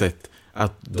inte sett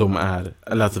att de är,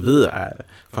 eller att vi är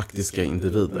faktiska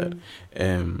individer.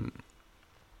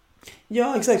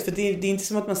 Ja, exakt, för det är inte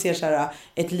som att man ser så här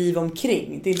ett liv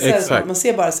omkring. Det är inte så här, man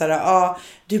ser bara så här,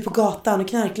 du är på gatan och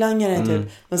knarklangare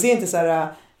typ. Man ser inte så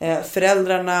här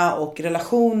föräldrarna och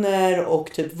relationer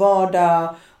och typ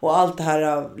vardag och allt det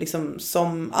här liksom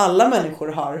som alla människor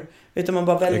har, utan man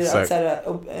bara väljer att så här,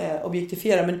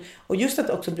 objektifiera. Och just att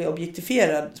också bli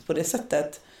objektifierad på det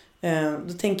sättet,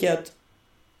 då tänker jag att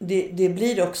det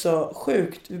blir också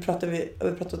sjukt. Vi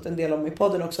har pratat en del om i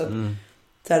podden också att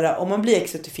så här, om man blir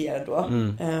exotifierad då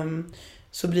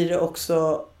så blir det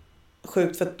också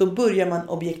sjukt för att då börjar man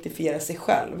objektifiera sig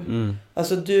själv.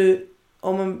 Alltså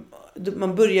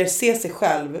man börjar se sig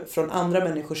själv från andra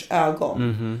människors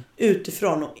ögon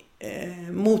utifrån och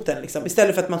mot den liksom.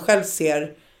 Istället för att man själv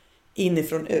ser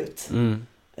inifrån ut.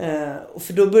 Och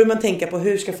för då börjar man tänka på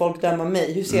hur ska folk döma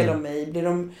mig? Hur ser de mig?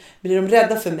 Blir de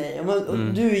rädda för mig?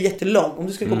 Om du är jättelång, om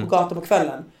du ska gå på gatan på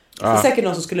kvällen. Det är säkert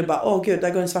någon som skulle bara, gud, där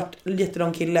går en svart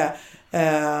jättelång kille.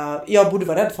 Jag borde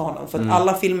vara rädd för honom. För att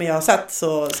alla filmer jag har sett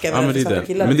så ska jag vara rädd för svarta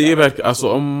killar. Men det är verkligen, alltså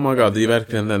oh my god, det är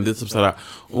verkligen den. Det är typ såhär,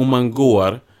 om man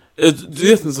går, du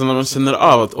vet inte så när man känner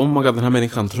av att oh my god, den här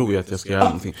människan tror ju att jag ska göra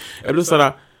någonting. Jag blir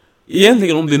såhär,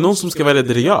 egentligen om det är någon som ska vara rädd,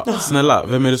 det är jag. Snälla,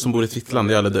 vem är det som bor i ett vitt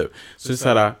land? Jag eller du. Så det är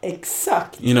såhär,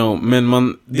 exakt. You know,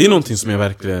 men det är någonting som jag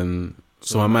verkligen,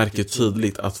 som man märker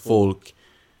tydligt att folk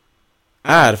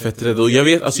är fett rädda. Och jag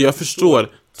vet, alltså jag förstår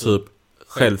typ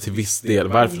själv till viss del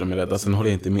varför de är rädda. Sen håller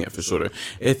jag inte med, förstår du.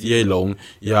 Jag är lång,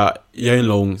 jag är en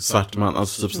lång svart man,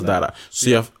 alltså typ sådär. Så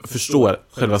jag förstår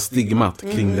själva stigmat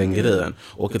kring den grejen.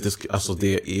 Och att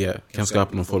det kan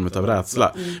skapa någon form av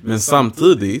rädsla. Men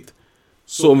samtidigt,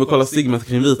 så om vi kollar stigmat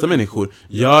kring vita människor,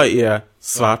 jag är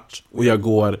svart och jag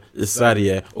går i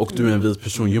Sverige och du är en vit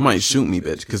person, you might shoot me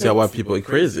bitch, because white people are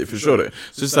crazy, förstår du?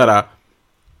 Så sådär,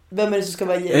 vem är det som ska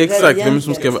vara exakt, vem är det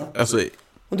som ska vara, alltså,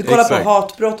 om du kollar på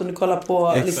hatbrott, om du kollar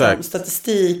på liksom,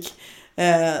 statistik,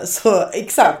 så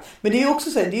exakt. Men det är ju också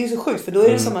så, det är ju så sjukt, för då är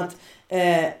det som att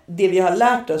det vi har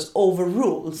lärt oss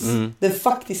overrules den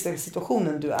faktiska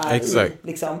situationen du är i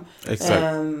liksom.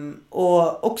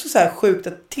 Och också så här sjukt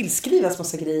att tillskrivas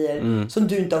massa grejer som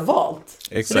du inte har valt.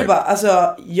 Så det är bara,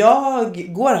 alltså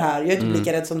jag går här, jag är inte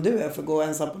lika rädd som du är för att gå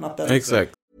ensam på natten.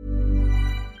 Exakt.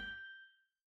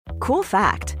 Cool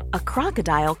fact, a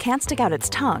crocodile can't stick out its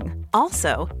tongue.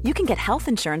 Also, you can get health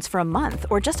insurance for a month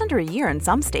or just under a year in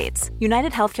some states.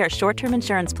 United Healthcare short-term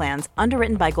insurance plans,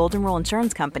 underwritten by Golden Rule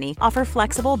Insurance Company, offer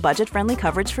flexible, budget-friendly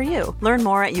coverage for you. Learn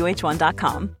more at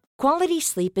uh1.com. Quality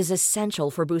sleep is essential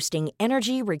for boosting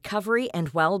energy, recovery, and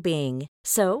well-being.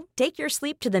 So, take your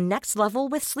sleep to the next level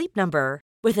with Sleep Number.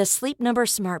 With a Sleep Number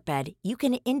smart bed, you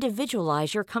can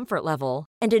individualize your comfort level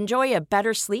and enjoy a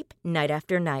better sleep night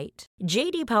after night.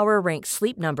 JD Power ranks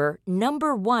Sleep Number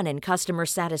 #1 in customer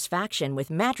satisfaction with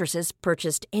mattresses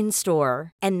purchased in-store.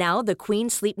 And now the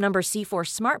Queen Sleep Number C4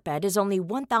 smart bed is only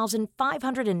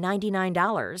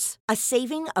 $1,599. A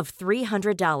saving of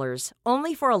 $300,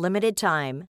 only for a limited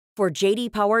time. For JD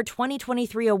Power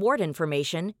 2023 award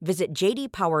information, visit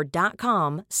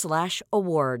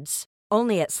jdpower.com/awards.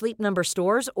 Only at Sleep Number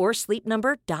stores or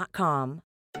sleepnumber.com.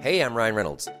 Hey, I'm Ryan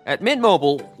Reynolds. At Mint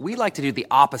Mobile, we like to do the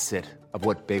opposite of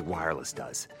what Big Wireless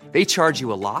does. They charge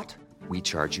you a lot, we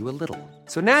charge you a little.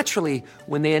 So naturally,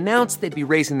 when they announced they'd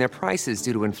be raising their prices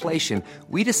due to inflation,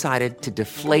 we decided to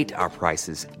deflate our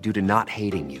prices due to not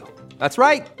hating you. That's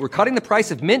right. We're cutting the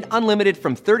price of Mint Unlimited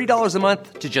from $30 a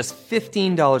month to just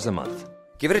 $15 a month.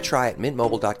 Give it a try at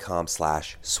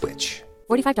mintmobile.com/switch.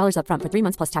 $45 up front for 3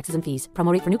 months plus taxes and fees.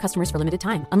 Promo rate for new customers for limited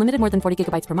time. Unlimited more than 40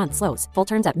 gigabytes per month. Slows full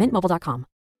terms at mintmobile.com.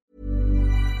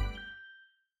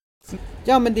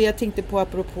 Ja, men det jag tänkte på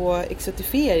apropå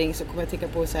exotifiering, så kommer jag tänka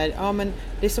på så här, ja men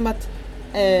det är som att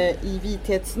i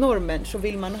vithetsnormen så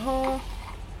vill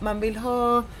man vill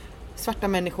ha svarta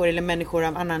människor eller människor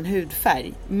av annan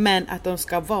hudfärg, men att de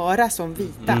ska vara som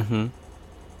vita.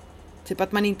 Typ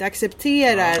att man inte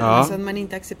accepterar alltså att man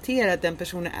inte accepterar att den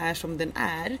personen är som den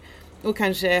är. Och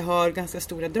kanske har ganska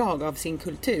stora drag av sin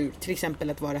kultur. Till exempel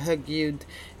att vara högljudd.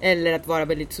 Eller att vara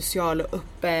väldigt social och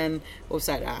öppen. Och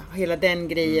så här, hela den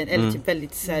grejen. Eller typ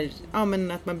väldigt så här, ja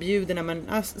men att man bjuder när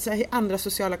man, så här, andra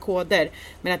sociala koder.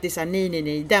 Men att det är så här,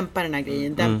 nej, dämpa den här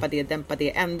grejen. Dämpa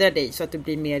det, ändra dig så att du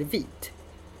blir mer vit.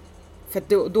 För att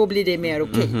då blir det mer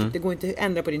okej. Det går inte att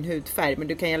ändra på din hudfärg. Men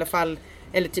du kan i alla fall,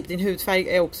 eller typ din hudfärg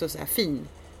är också så här fin.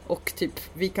 Och typ,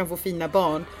 vi kan få fina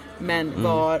barn. Men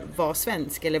var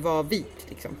svensk eller var vit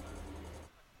liksom.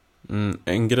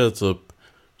 En grej typ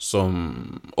som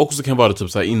också kan vara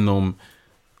typ så här inom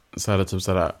så här typ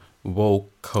så här woke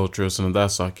culture och sådana där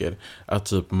saker, att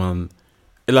typ man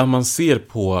ser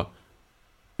på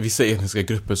vissa etniska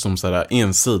grupper som så här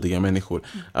ensidiga människor,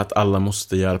 att alla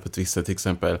måste göra på ett visst sätt, till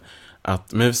exempel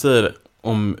att, men vi säger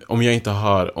om någon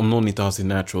inte har sin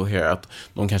natural hair, att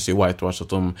någon kanske är whitewash, att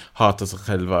de hatar sig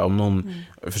själva, om någon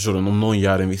förstår du, om någon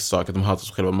gör en viss sak, att de hatar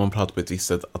sig själva, om någon pratar på ett visst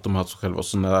sätt, att de hatar sig själva och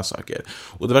sådana där saker.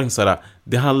 Och det är verkligen så här,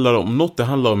 det handlar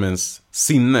om ens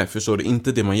sinne, förstår du,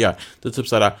 inte det man gör. Det är typ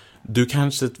så här, du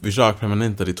kanske försöker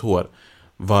permanenta ditt hår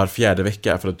var 4:e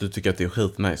vecka för att du tycker att det är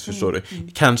skitnice, förstår du?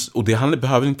 Kanske, och det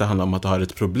behöver inte handla om att du har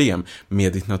ett problem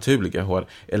med ditt naturliga hår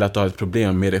eller att du har ett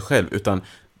problem med dig själv, utan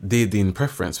det är din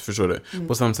preference, förstår du?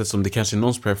 På samma sätt som det kanske är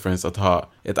någons preference att ha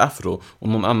ett afro och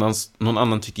någon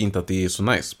annan tycker inte att det är så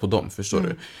nice på dem, förstår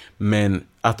du? Men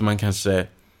att man kanske,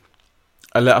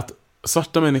 eller att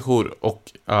svarta människor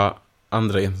och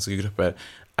andra etniska grupper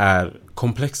är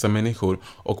komplexa människor,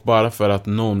 och bara för att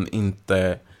någon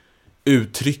inte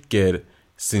uttrycker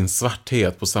sin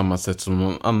svarthet på samma sätt som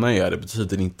någon annan gör, det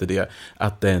betyder inte det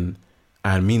att den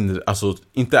är mindre, alltså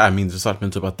inte är mindre svart,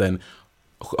 men typ att den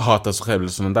hatar sig själv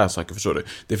eller sådana där saker, förstår du?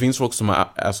 Det finns folk som har,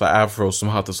 alltså afros som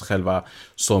hatar sig själva,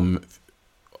 som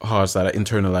har så här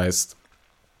internalized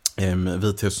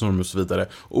vithetsnormer och så vidare,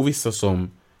 och vissa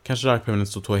som kanske rökpermanent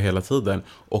står tå hela tiden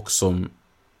och som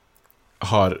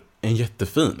har en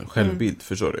jättefin självbild,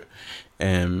 förstår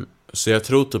du? Så jag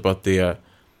tror typ att det,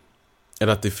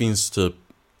 eller att det finns typ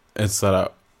ett sådär,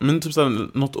 men typ sådär,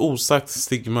 något osagt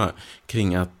stigma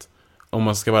kring att om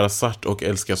man ska vara svart och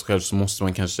älska sig själv så måste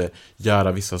man kanske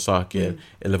göra vissa saker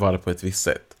eller vara på ett visst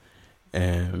sätt.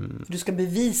 Du ska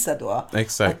bevisa då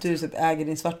att du typ äger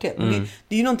din svarthet.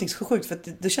 Det är ju någonting så sjukt, för att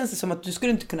det känns som att du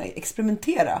skulle inte kunna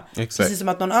experimentera. Precis som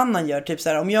att någon annan gör. Typ så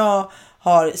här, om jag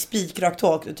har spikrakt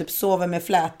hår och typ sover med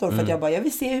flätor för att jag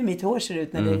vill se hur mitt hår ser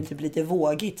ut när det är typ lite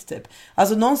vågigt typ.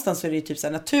 Alltså någonstans så är det ju typ så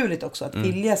här naturligt också att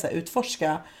vilja så här,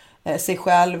 utforska sig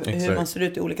själv, hur man ser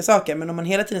ut i olika saker. Men om man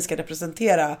hela tiden ska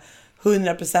representera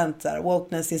 100% så här,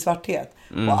 wokeness, sin svarthet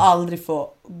och aldrig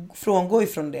få frångå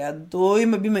ifrån det, då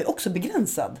blir man ju också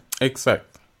begränsad.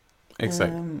 Exakt.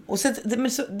 Och så,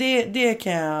 det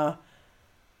kan jag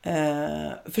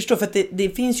förstå, för att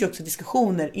det finns ju också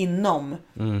diskussioner inom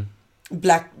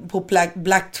black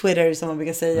Twitter som man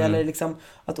brukar säga, eller liksom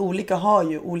att olika har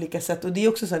ju olika sätt, och det är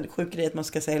också så en sjuk grej att man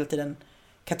ska säga hela tiden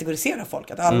kategorisera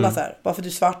folk, att alla så här, bara för att du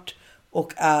är svart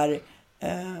och är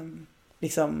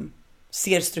liksom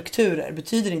ser strukturer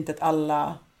betyder inte att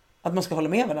alla, att man ska hålla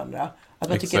med varandra, att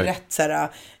man tycker rätt så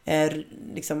här,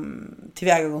 liksom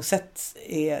tillvägagångssätt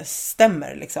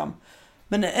stämmer liksom.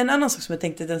 Men en annan sak som jag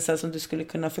tänkte, den så här, som du skulle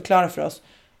kunna förklara för oss,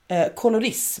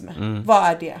 kolorism, vad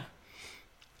är det?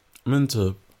 Men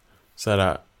typ så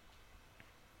här,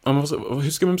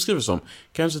 hur ska man beskriva det som?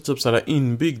 Kanske typ så här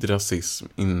inbyggd rasism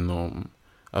inom,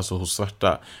 alltså hos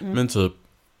svarta, men typ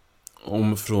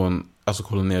om från alltså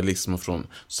kolonialism och från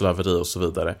slaveri och så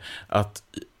vidare, att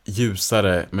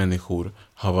ljusare människor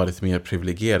har varit mer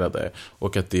privilegierade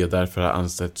och att det därför har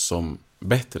ansetts som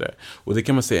bättre. Och det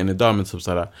kan man se än idag med typ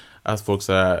så här, att folk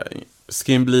så här,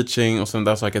 skin bleaching och sådana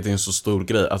där saker, att det är en så stor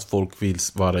grej att folk vill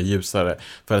vara ljusare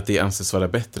för att det anses vara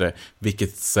bättre,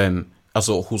 vilket sen,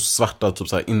 alltså hos svarta typ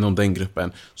så här, inom den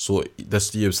gruppen, så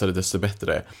desto ljusare desto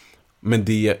bättre. Men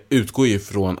det utgår ju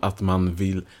från att man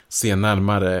vill se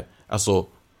närmare, alltså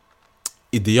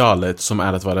idealet som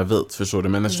är att vara vit, förstår du?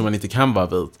 Men eftersom man inte kan vara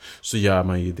vit så gör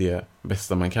man ju det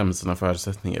bästa man kan med sina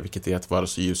förutsättningar, vilket är att vara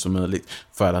så ljus som möjligt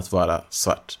för att vara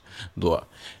svart då.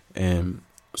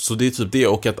 Så det är typ det,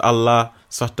 och att alla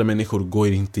svarta människor går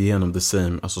inte igenom the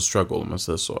same, alltså struggle, om man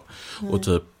säger så. Och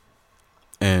typ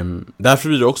därför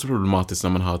blir det också problematiskt när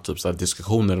man har typ så här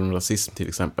diskussioner om rasism till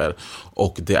exempel,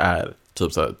 och det är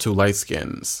typ så här two light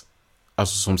skins,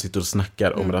 alltså som sitter och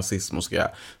snackar om rasism och ska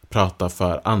prata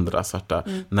för andra svarta,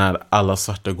 när alla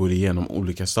svarta går igenom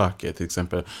olika saker. Till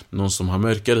exempel någon som har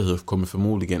mörkare hy kommer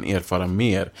förmodligen erfara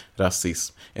mer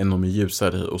rasism än någon med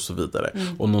ljusare hy och så vidare.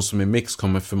 Och någon som är mix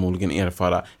kommer förmodligen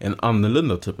erfara en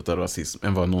annorlunda typ av rasism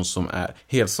än vad någon som är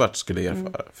helt svart skulle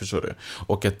erfara, förstår du?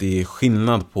 Och att det är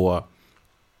skillnad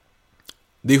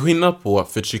på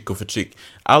förtryck och förtryck.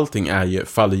 Allting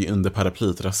faller ju under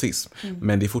paraplyt rasism.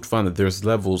 Men det är fortfarande, there's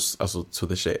levels, alltså to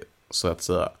the shade, så att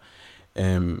säga.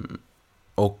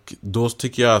 Och då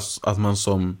tycker jag att man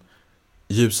som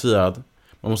ljushyad,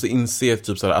 man måste inse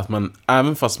typ så här, att man,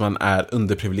 även fast man är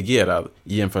underprivilegierad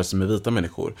i jämförelse med vita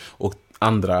människor och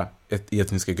andra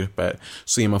etniska grupper,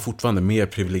 så är man fortfarande mer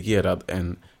privilegierad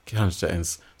än kanske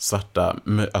ens svarta,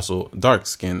 alltså dark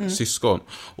skin syskon.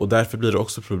 Och därför blir det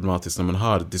också problematiskt när man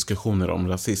har diskussioner om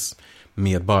rasism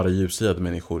med bara ljushyade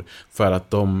människor, för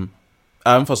att de,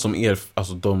 även fast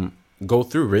de go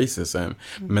through racism,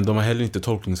 men de har heller inte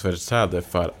tolkningsföreträde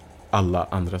för alla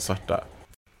andra svarta.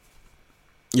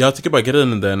 Jag tycker bara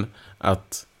grejen är den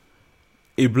att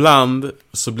ibland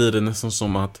så blir det nästan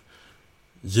som att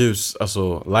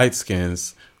alltså light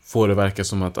skins får det verka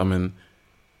som att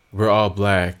we're all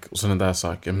black och sådana där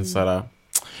saker. Men såhär,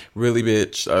 really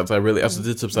bitch, really, alltså det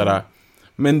är typ såhär,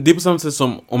 Men det är på samma sätt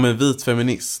som om en vit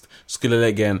feminist skulle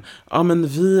lägga en, men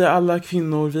vi är alla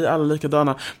kvinnor, vi är alla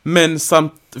likadana. Men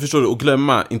samt, förstår du, och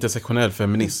glömma intersektionell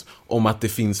feminism om att det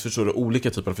finns, förstår du, olika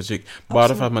typer av förtryck.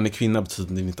 Bara för att man är kvinna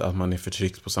betyder det inte att man är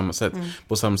förtryckt på samma sätt.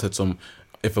 På samma sätt som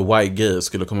if a white gay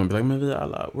skulle komma och bli like, men vi är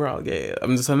alla, we're all gay.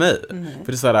 Men det är så nej.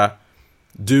 För det är så här,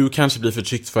 du kanske blir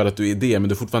förtryckt för att du är det, men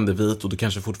du är fortfarande vit och du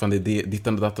kanske fortfarande är det,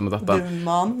 dittan och dattan och dattan. Du är en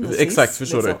man. Exakt,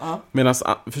 förstår liksom, du. Ja. Medans,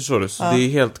 förstår du, så det är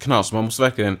helt knas. Man måste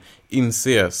verkligen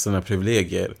inse sina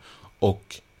privilegier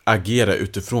och agera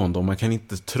utifrån dem. Man kan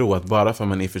inte tro att bara för att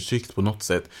man är förtryckt på något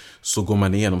sätt så går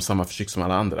man igenom samma förtryck som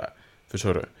alla andra.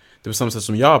 Förstår du? Det är på samma sätt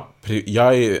som jag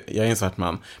är en svart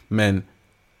man, men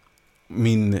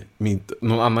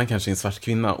någon annan kanske är en svart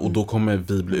kvinna och då kommer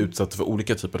vi bli utsatta för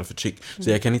olika typer av förtryck. Så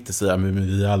jag kan inte säga men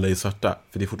vi alla är svarta,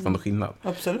 för det är fortfarande skillnad.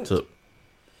 Absolut. Typ.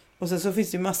 Och sen så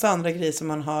finns det ju massa andra grejer som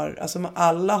man har, alltså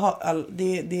alla har,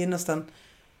 det är nästan,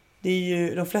 det är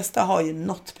ju, de flesta har ju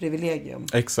något privilegium.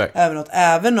 Exakt.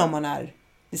 Även om man är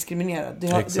diskriminerad. Du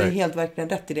har helt verkligen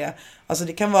rätt i det. Alltså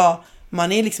det kan vara,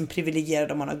 man är liksom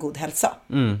privilegierad om man har god hälsa.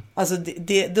 Alltså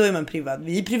då är man privilegierad.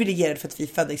 Vi är privilegierade för att vi är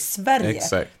födda i Sverige.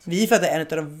 Exakt. Vi är födda i en av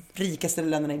de rikaste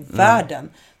länderna i världen.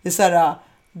 Det är så här,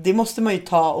 det måste man ju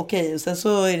ta, okej. Och sen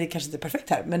så är det kanske inte perfekt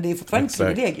här, men det är fortfarande ett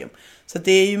privilegium. Så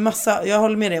det är ju massa, jag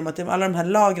håller med dig om att alla de här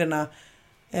lagren,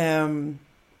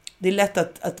 det är lätt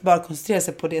att bara koncentrera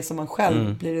sig på det som man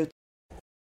själv blir ut.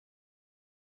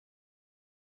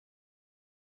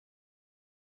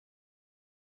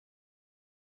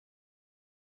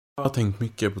 Jag har tänkt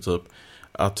mycket på typ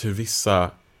att hur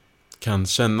vissa kan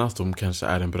känna att de kanske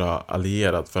är en bra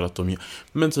allierad för att de,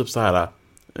 men typ så här,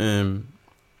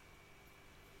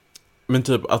 men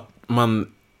typ att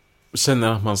man känner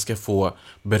att man ska få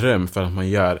beröm för att man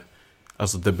gör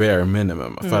alltså the bare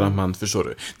minimum, för att man, förstår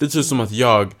du, det är typ som att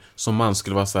jag som man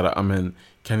skulle vara så här, amen,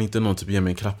 kan inte någon typ ge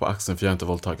mig en klapp på axeln för jag har inte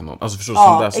våldtagit någon, alltså förstår du,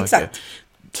 sådana där saker.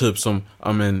 Typ som,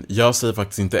 amen, jag säger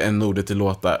faktiskt inte en ordet i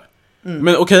låtar.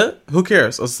 Men okej, who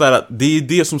cares? Alltså, såhär, det är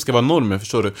det som ska vara normen,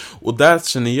 förstår du? Och där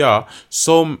känner jag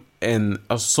som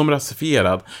som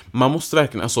rasifierad, man måste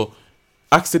verkligen, alltså,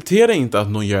 acceptera inte att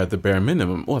någon gör the bare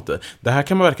minimum åt det. Det här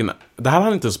kan man verkligen, det här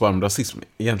handlar inte ens bara om rasism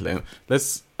egentligen.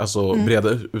 Breda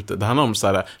ut det. Det handlar om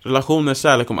såhär, relationer,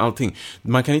 kärlek, om allting.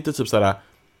 Man kan inte typ såhär,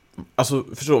 alltså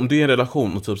förstår du, om du är i en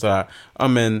relation och typ såhär,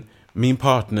 men min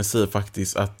partner säger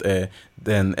faktiskt att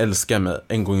den älskar mig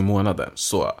en gång i månaden,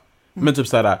 så. Men typ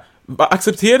såhär,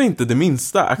 acceptera inte det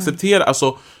minsta. Acceptera,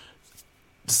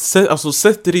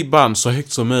 sätt ribban så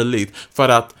högt som möjligt. För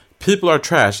att people are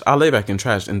trash, alla är verkligen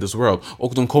trash in this world.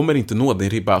 Och de kommer inte nå din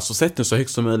ribba. Så sätt den så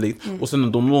högt som möjligt. Och sen när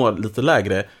de når lite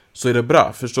lägre så är det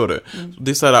bra, förstår du?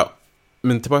 Det är såhär,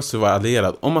 men tillbaka till att vara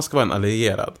allierad. Om man ska vara en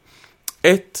allierad,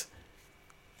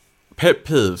 pet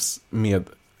peeves med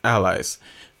allies,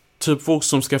 typ folk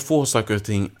som ska få saker och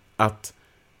ting att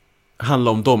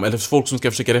handla om dem, eller folk som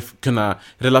ska försöka kunna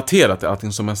relatera till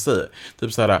allting som man säger.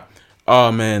 Typ så här,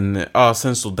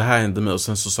 sen så det här hände mig och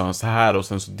sen så sa han så här och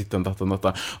sen så dittan dattan.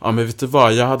 Men vet du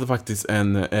vad, jag hade faktiskt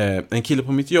en kille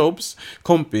på mitt jobbs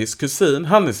kompis, kusin,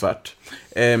 han är svart.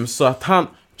 Så att han,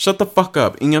 shut the fuck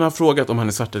up, ingen har frågat om han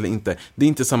är svart eller inte. Det är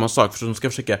inte samma sak, för de ska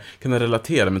försöka kunna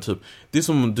relatera med typ, det är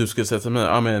som om du skulle säga till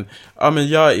mig, men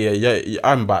jag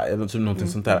är bi, eller typ någonting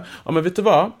sånt där. Men vet du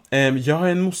vad, jag har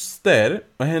en moster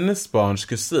och hennes barns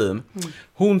kusin,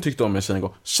 hon tyckte om en tjej en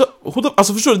gång.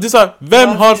 Alltså förstår du, det är så här, vem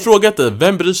har frågat dig,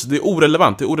 vem bryr sig, det är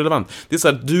orelevant. Det är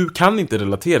så här, du kan inte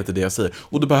relatera till det jag säger,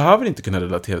 och du behöver inte kunna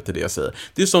relatera till det jag säger.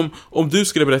 Det är som om du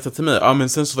skulle berätta till mig, men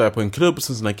sen så var jag på en klubb och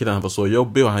sen så den killen, han var så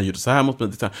jobbig och han gjorde så här mot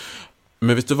mig.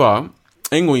 Men vet du vad?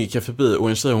 En gång gick jag förbi och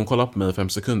en tjej, hon kollade på mig i 5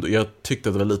 sekunder och jag tyckte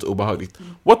att det var lite obehagligt.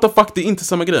 What the fuck, det är inte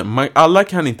samma grej. Alla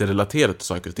kan inte relatera till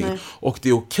saker och ting. Och det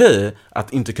är okej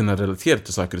att inte kunna relatera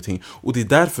till saker och ting. Och det är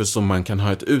därför som man kan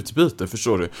ha ett utbyte,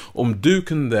 förstår du? Om du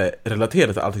kunde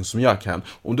relatera till allting som jag kan,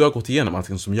 om du har gått igenom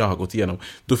allting som jag har gått igenom,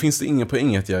 då finns det ingen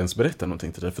poäng att jag ens berättar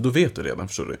någonting till dig, för då vet du redan,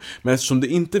 förstår du? Men eftersom du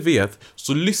inte vet,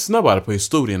 så lyssna bara på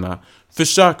historierna.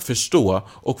 Försök förstå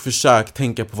och försök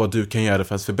tänka på vad du kan göra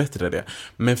för att förbättra det.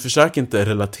 Men försök inte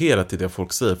relatera till det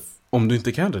folk säger om du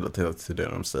inte kan relatera till det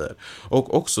de säger.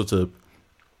 Och också typ,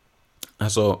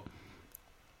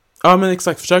 men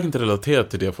exakt, försök inte relatera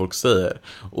till det folk säger.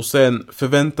 Och sen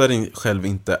förvänta dig själv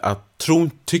inte att,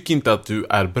 tyck inte att du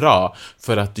är bra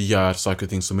för att du gör saker och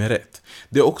ting som är rätt.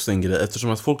 Det är också en grej,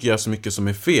 eftersom att folk gör så mycket som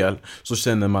är fel, så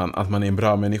känner man att man är en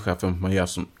bra människa för att man gör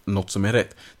något som är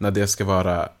rätt.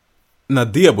 När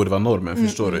det borde vara normen,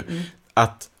 förstår du?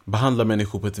 Att behandla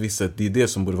människor på ett visst sätt, det är det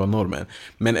som borde vara normen.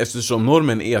 Men eftersom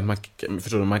normen är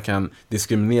att man kan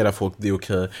diskriminera folk, det är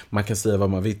okej. Man kan säga vad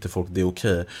man vill till folk, det är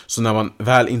okej. Så när man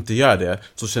väl inte gör det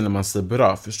så känner man sig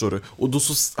bra, förstår du? Och då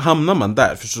så hamnar man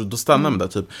där, förstår du? Då stannar man där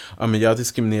typ, men jag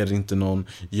diskriminerar inte någon,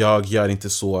 jag gör inte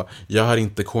så, jag har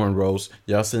inte cornrows,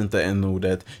 jag säger inte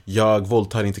n-ordet, jag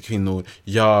våldtar inte kvinnor,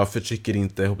 jag förtrycker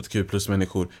inte hbtq plus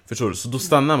människor, förstår du? Så då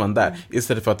stannar man där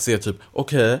istället för att se typ,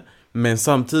 okej, men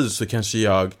samtidigt så kanske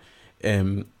jag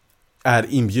är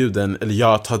inbjuden, eller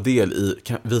jag tar del i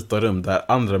vita rum där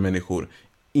andra människor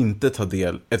inte tar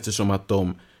del, eftersom att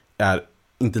de är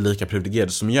inte lika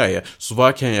privilegierade som jag är. Så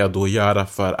vad kan jag då göra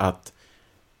för att,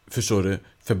 förstår du,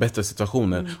 förbättra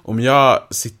situationen? Om jag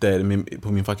sitter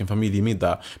på min fucking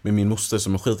familjemiddag med min moster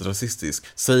som är skitrasistisk,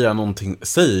 säger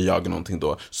jag någonting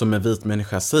då? Som en vit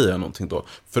människa säger jag någonting då?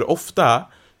 För ofta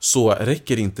så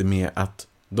räcker det inte med att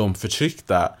de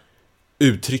förtryckta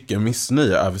uttrycker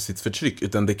missnöje över sitt förtryck,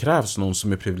 utan det krävs någon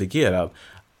som är privilegierad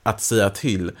att säga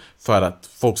till för att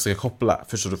folk ska koppla,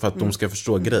 förstår du, för att de ska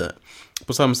förstå grejen.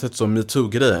 På samma sätt som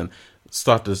MeToo-grejen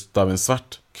startades av en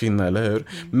svart kvinna, eller hur?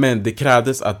 Men det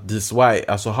krävdes att these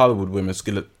white, alltså Hollywood women,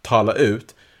 skulle tala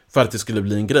ut för att det skulle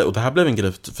bli en grej. Och det här blev en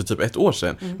grej för typ 1 år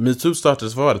sedan. MeToo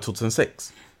startades, vad var det,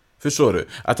 2006? Förstår du?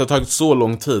 Att det har tagit så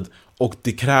lång tid och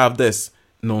det krävdes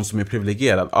någon som är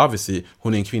privilegierad. Obviously,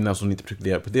 hon är en kvinna som inte är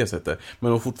privilegierad på det sättet.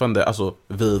 Men hon fortfarande, alltså,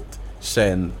 vit,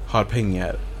 känd, har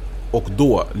pengar. Och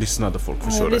då lyssnade folk,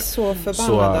 förstår du? Jag blev så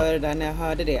förbannad över det där när jag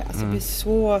hörde det. Alltså, det blir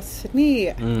så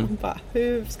sned. Bara,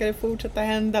 hur ska det fortsätta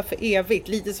hända för evigt?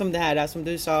 Lite som det här som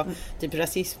du sa, typ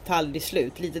rasism tar aldrig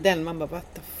slut. Lite den, man bara, what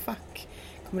the fuck?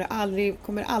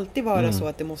 Kommer det alltid vara så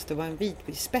att det måste vara en vit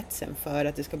i spetsen för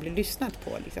att det ska bli lyssnat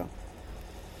på, liksom?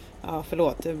 Ja,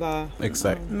 förlåt. Det bara...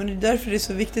 Exakt. Men det är därför det är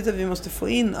så viktigt att vi måste få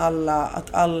in alla,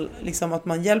 liksom att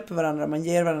man hjälper varandra, man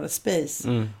ger varandra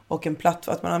space och en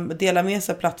plattform, att man delar med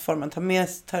sig av plattformen,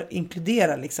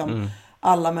 inkluderar liksom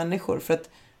alla människor, för att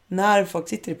när folk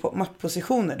sitter i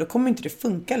maktpositioner, då kommer inte det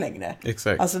funka längre.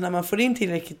 Exakt. Alltså när man får in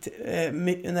tillräckligt,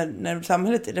 när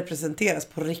samhället representeras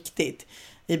på riktigt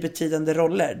i betydande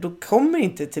roller, då kommer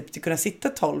inte typ kunna sitta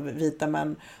 12 vita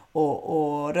män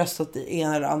och rösta åt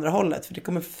ena eller andra hållet, för det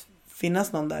kommer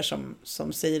finnas någon där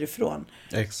som säger ifrån.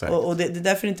 Exakt. Och det är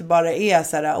därför det inte bara är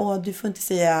så här, du får inte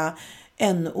säga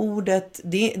n-ordet.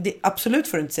 Det absolut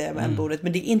får du inte säga n-ordet,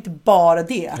 men det är inte bara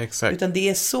det. Exakt. Utan det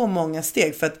är så många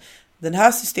steg, för att det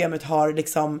här systemet har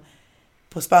liksom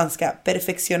på spanska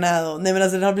perfeccionado. Nej, men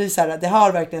alltså det har blivit så här, det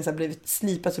har verkligen så här blivit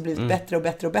slipat och blivit bättre och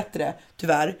bättre och bättre,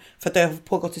 tyvärr, för att det har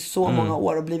pågått i så många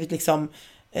år och blivit liksom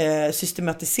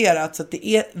systematiserat så att det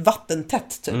är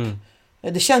vattentätt typ.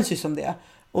 Det känns ju som det.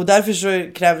 Och därför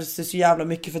så krävs det så jävla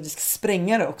mycket för att vi ska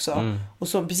spränga det också. Och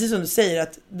så, precis som du säger,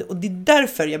 och det är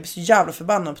därför jag blir så jävla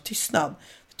förbannad på tystnad.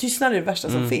 Tystnad är det värsta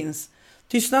som finns.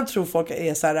 Tystnad tror folk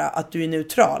är så här, att du är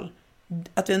neutral.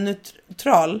 Att du är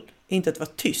neutral är inte att vara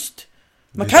tyst.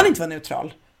 Man kan inte vara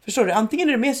neutral. Förstår du? Antingen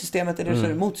är du med systemet eller så är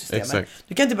du mot systemet. Exakt.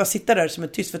 Du kan inte bara sitta där som är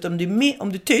tyst, för att om du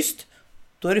är tyst,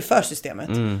 då är du för systemet.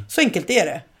 Så enkelt är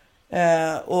det.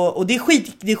 Och det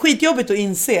är skitjobbigt att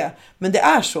inse, men det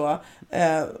är så.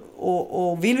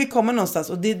 Och vill vi komma någonstans,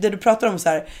 och det du pratar om så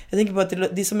här, jag tänker på att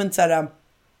det är som en så här,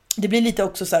 det blir lite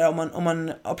också så här, om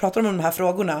man pratar om de här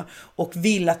frågorna och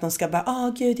vill att någon ska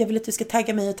bara, gud, jag vill att du ska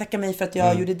tagga mig och tacka mig för att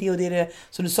jag gjorde det och det,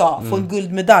 som du sa, få en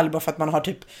guldmedalj bara för att man har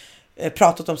typ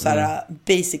pratat om så här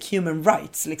basic human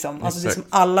rights liksom. Alltså det som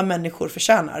alla människor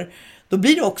förtjänar. Då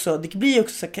blir det också,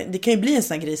 det kan ju bli en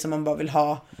sån här grej som man bara vill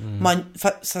ha,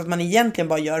 så att man egentligen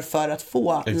bara gör för att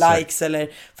få likes, eller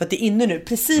för att det är inne nu,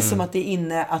 precis som att det är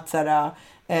inne att så här,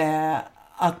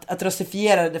 att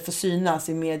rasifiera det får synas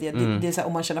i media. Det är så här,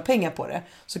 om man tjänar pengar på det,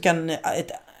 så kan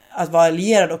att vara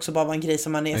allierad också bara vara en grej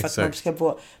som man är för att man ska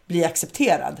få bli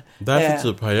accepterad.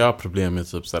 Därför typ har jag problem med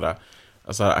typ sådär,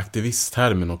 alltså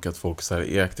aktivisttermen, och att folk så här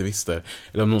är aktivister,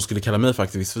 eller om någon skulle kalla mig för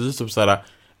aktivist, för det är typ såhär,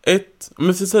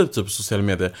 men för sig typ sociala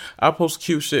medier, jag post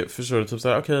Q-shit, förstår du, typ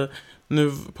såhär, okej,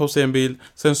 nu postar jag en bild,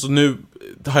 sen så nu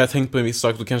har jag tänkt på en viss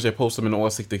sak, då kanske jag postar mina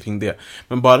åsikter kring det.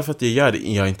 Men bara för att jag gör det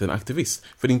är jag inte en aktivist.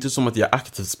 För det är inte som att jag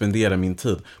aktivt spenderar min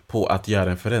tid på att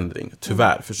göra en förändring.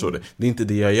 Tyvärr, förstår du. Det är inte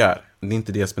det jag gör. Det är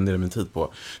inte det jag spenderar min tid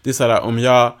på. Det är såhär,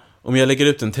 om jag lägger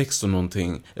ut en text om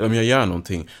någonting, eller om jag gör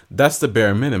någonting, that's the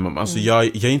bare minimum. Alltså jag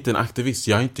är inte en aktivist,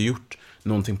 jag har inte gjort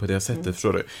någonting på det sättet,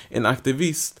 förstår du. En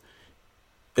aktivist,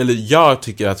 eller jag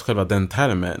tycker att själva den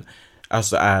termen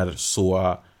alltså är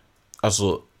så,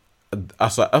 alltså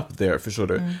up there, förstår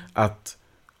du. Att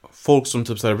folk som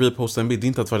typ såhär repostar en bild, det är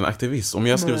inte att vara en aktivist. Om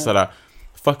jag skriver såhär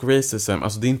fuck racism,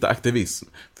 alltså det är inte aktivism,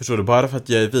 förstår du. Bara för att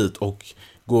jag är vit och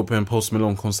gå på en Post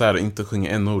Malone-konsert och inte sjunga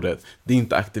n-ordet. Det är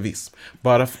inte aktivism.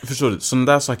 Bara, förstår du,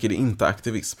 sådana där saker är inte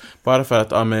aktivism. Bara för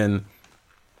att, alltså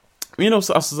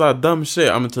såhär dum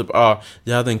shit, typ,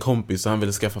 jag hade en kompis och han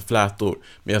ville skaffa flätor,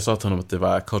 men jag sa till honom att det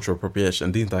var cultural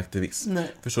appropriation. Det är inte aktivism.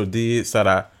 Nej. Förstår du, det är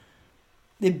såhär,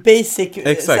 det är basic,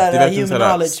 exakt, såhär, det är verkligen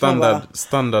human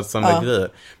standard grejer.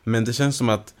 Men det känns som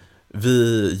att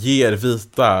vi ger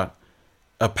vita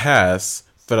a pass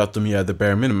för att de gör the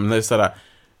bare minimum. Det är såhär,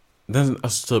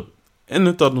 alltså typ, en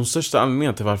av de största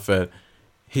anledningarna till varför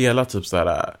hela typ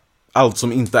såhär allt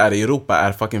som inte är i Europa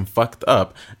är fucking fucked up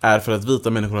är för att vita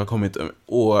människor har kommit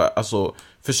och alltså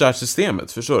förstört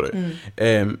systemet, förstår du?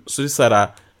 Så det är såhär,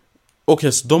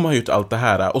 okej, så de har gjort allt det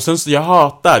här. Och sen så jag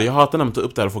hatar när man tar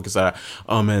upp det här och folk är såhär,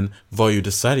 men vad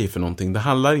gjorde Sverige för någonting? Det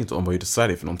handlar inte om vad gjorde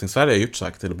Sverige för någonting. Sverige har gjort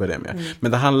saker till att börja med.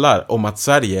 Men det handlar om att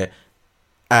Sverige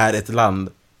är ett land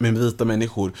med vita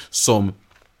människor som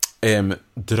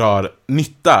drar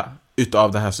nytta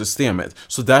utav det här systemet.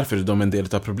 Så därför är de en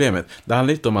del av problemet. Det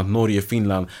handlar inte om att Norge och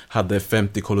Finland hade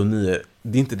 50 kolonier.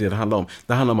 Det är inte det handlar om.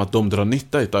 Det handlar om att de drar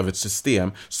nytta utav ett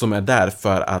system som är där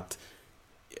för att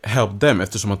help them,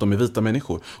 eftersom att de är vita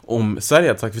människor. Om Sverige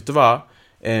hade sagt, vet du vad?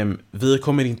 Vi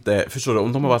kommer inte, förstår du,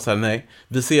 om de har varit så här, nej,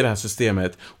 vi ser det här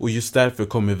systemet och just därför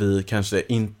kommer vi kanske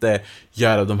inte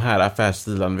göra de här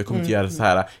affärsstilarna, vi kommer inte göra så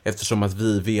här eftersom att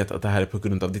vi vet att det här är på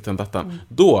grund av dittan dattan.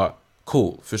 Då,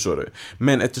 cool, förstår du.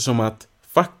 Men eftersom att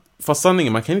fast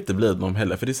sanningen, man kan inte bli dem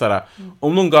heller, för det är så här,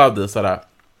 om någon gav dig så här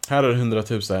har du 100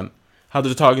 000, hade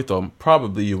du tagit dem?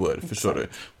 Probably you would, förstår du.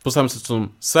 På samma sätt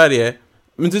som Sverige.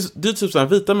 Men det är typ såhär,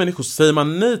 vita människor, säger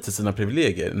man nej till sina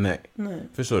privilegier? Nej.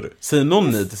 Förstår du? Säger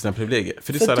någon nej till sina privilegier?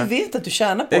 För att du vet att du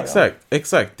tjänar på dem.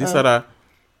 Exakt. Det är såhär,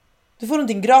 du får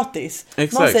någonting gratis.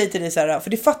 Exakt. Någon säger till dig såhär, för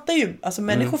det fattar ju, alltså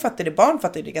människor fattar det, barn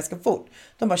fattar det ganska fort.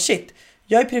 De bara, shit,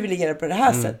 jag är privilegierad på det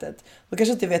här sättet. De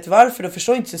kanske inte vet varför, de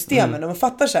förstår inte systemen. De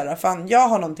fattar såhär, fan, jag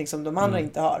har någonting som de andra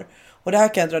inte har. Och det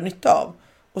här kan jag dra nytta av.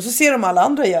 Och så ser de alla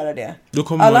andra göra det.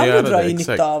 Alla andra drar ju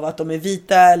nytta av att de är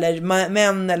vita eller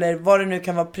män eller vad det nu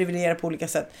kan vara, privilegierade på olika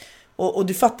sätt. Och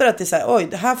du fattar att det är så här, oj,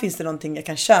 det här finns det någonting jag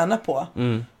kan tjäna på.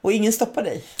 Och ingen stoppar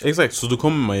dig. Exakt, så då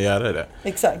kommer man göra det.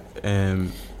 Exakt.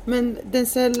 Men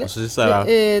Denzel,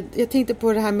 jag tänkte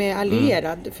på det här med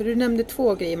allierad. För du nämnde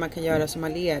 2 grejer man kan göra som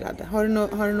allierad.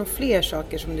 Har du några fler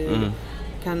saker som du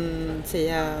kan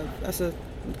säga, alltså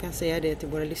du kan säga det till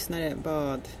våra lyssnare,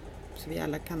 så vi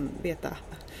alla kan veta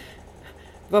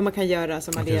vad man kan göra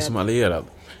som allierad. Som allierad.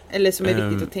 Eller som är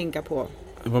viktigt att tänka på.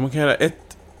 Vad man kan göra,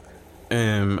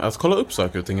 att kolla upp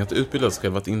saker och ting, att utbilda sig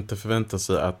själv, att inte förvänta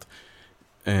sig att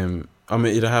men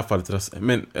i det här fallet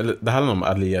det handlar om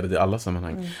allierade i alla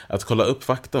sammanhang. Att kolla upp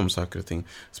fakta om saker och ting.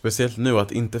 Speciellt nu,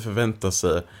 att inte förvänta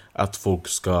sig att folk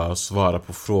ska svara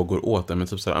på frågor åt en. Men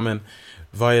typ såhär, men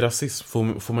vad är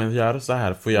rasism? Får man göra så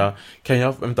här?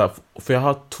 Får jag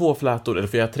ha 2 flätor eller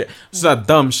får jag ha 3? Sådär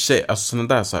dumb shit, alltså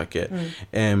sådana där saker.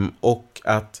 Och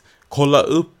att kolla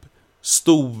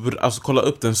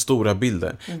upp den stora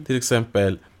bilden. Till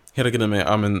exempel hela grejen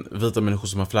med vita människor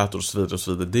som har flätor och så vidare och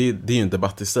så vidare. Det är ju en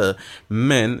debatt i sig.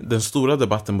 Men den stora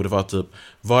debatten borde vara typ,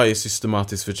 vad är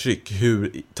systematiskt förtryck?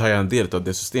 Hur tar jag en del av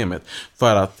det systemet?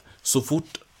 För att så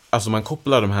fort man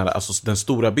kopplar de här, alltså den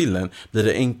stora bilden, blir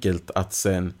det enkelt att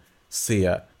sen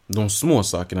se de små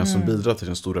sakerna som bidrar till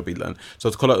den stora bilden. Så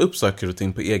att kolla upp saker och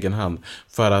ting på egen hand.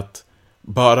 För att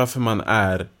bara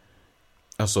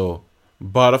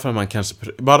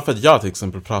för att jag till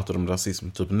exempel pratar om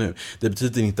rasism typ nu, det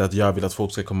betyder inte att jag vill att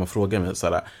folk ska komma och fråga mig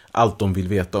såhär, allt de vill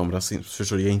veta om rasism.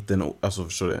 Förstår du? Jag är inte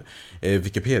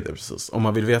Wikipedia precis. Om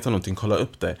man vill veta någonting, kolla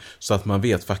upp det så att man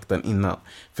vet faktan innan.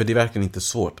 För det är verkligen inte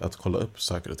svårt att kolla upp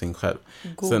saker och ting själv.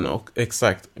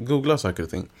 Googla saker och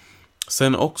ting.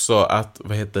 Sen också att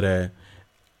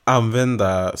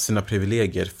använda sina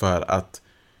privilegier för att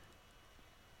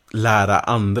lära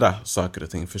andra saker och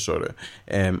ting, förstår du?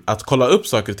 Att kolla upp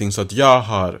saker och ting så att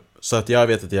jag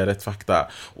vet att jag är rätt fakta.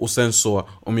 Och sen så,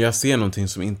 om jag ser någonting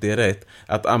som inte är rätt,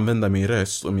 att använda min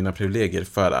röst och mina privilegier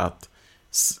för att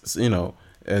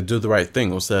do the right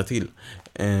thing och säga till.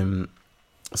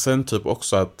 Sen typ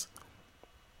också att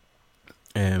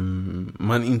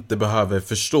man inte behöver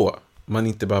förstå.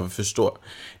 Man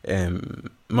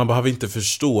behöver inte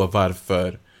förstå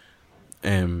varför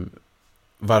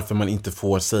man inte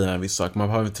får säga en viss sak. Man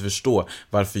behöver inte förstå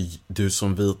varför du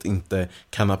som vit inte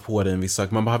kan ha på dig en viss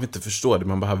sak. Man behöver inte förstå det.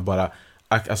 Man behöver bara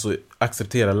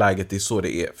acceptera läget. Det är så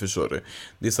det är, förstår du?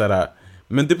 Det är så här,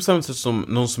 men det är på samma sätt som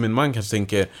någon som en man kanske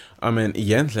tänker, men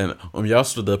egentligen, om jag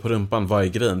slår dig på rumpan, vad är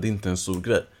grejen? Det är inte en stor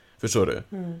grej. Förstår du?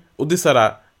 Och det är så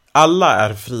här, alla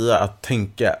är fria att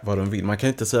tänka vad de vill. Man kan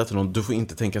inte säga till någon, du får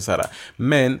inte tänka så här.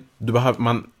 Men du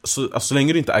behöver, så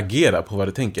länge du inte agerar på vad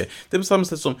du tänker. Det är på samma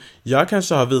sätt som jag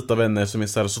kanske har vita vänner som är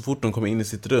så här, så fort de kommer in i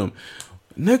sitt rum,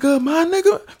 nigga.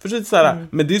 Förstår så här.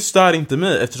 Men det stör inte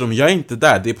mig eftersom jag är inte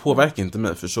där. Det påverkar inte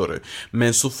mig, förstår du.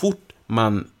 Men så fort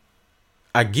man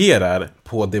agerar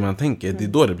på det man tänker, det är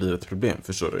då det blir ett problem,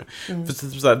 förstår du.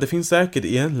 För så här, det finns säkert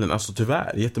egentligen, alltså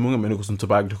tyvärr, jättemånga människor som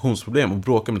har aggressionsproblem och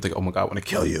bråkar med och tänker, oh my god, I wanna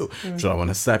kill you, I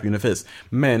wanna slap you in the face.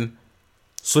 Men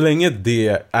så länge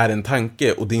det är en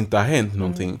tanke och det inte har hänt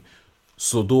någonting,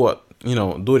 så då,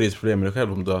 då är det ett problem med dig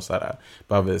själv om du har så här,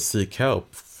 behöver seek help,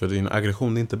 för din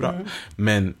aggression är inte bra.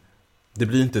 Men det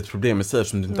blir inte ett problem i sig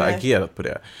som du inte har agerat på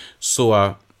det.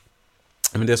 Så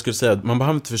men det jag skulle säga, man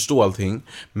behöver inte förstå allting,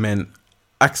 men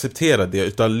acceptera det,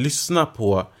 utan lyssna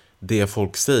på det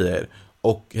folk säger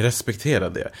och respektera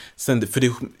det. Sen, för det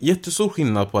är jättestor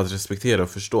skillnad på att respektera och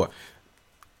förstå.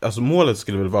 Alltså målet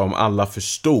skulle väl vara om alla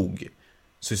förstod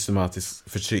systematiskt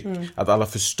förtryck. Att alla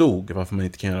förstod varför man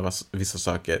inte kan göra vissa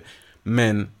saker.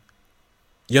 Men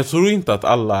jag tror inte att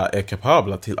alla är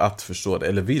kapabla till att förstå det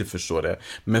eller vill förstå det.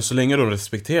 Men så länge de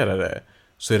respekterar det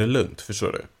så är det lugnt,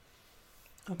 förstår du?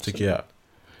 Absolut. Tycker jag.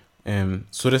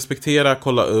 Så respektera,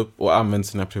 kolla upp och använd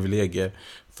sina privilegier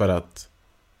för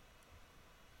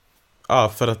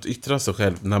att yttra sig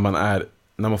själv när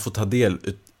man får ta del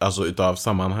utav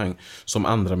sammanhang som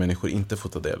andra människor inte får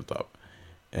ta del utav.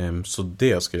 Så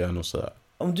det skulle jag nog säga.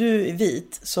 Om du är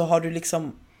vit så har du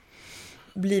liksom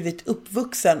blivit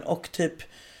uppvuxen och typ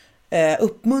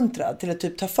uppmuntrad till att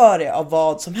typ ta för dig av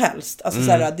vad som helst. Alltså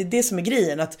så här, det är det som är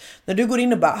grejen, att när du går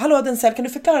in och bara, hallå Denzel, kan du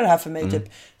förklara det här för mig?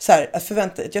 Typ så här,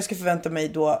 att jag ska förvänta mig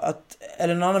då att,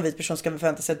 eller någon annan vit person ska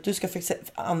förvänta sig att du ska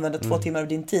använda 2 timmar av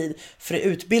din tid för att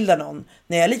utbilda någon,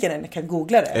 när jag lika gärna kan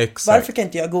googla det. Exakt. Varför kan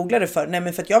inte jag googla det för? Nej,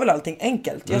 men för att jag vill allting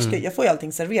enkelt. Jag får ju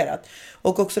allting serverat.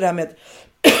 Och också det här med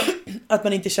att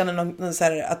man inte känner någon så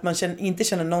här, att man inte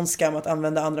känner någon skam att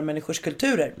använda andra människors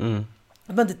kulturer.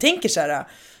 Att man inte tänker så här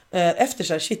efter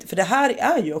så här, shit, för det här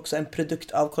är ju också en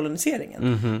produkt av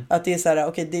koloniseringen. Att det är så här,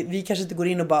 okej, vi kanske inte går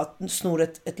in och bara snor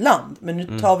ett land, men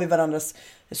nu tar vi varandras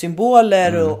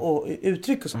symboler och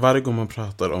uttryck och så. Varje gång man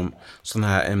pratar om sådana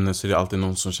här ämnen så är det alltid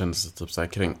någon som känner sig typ så här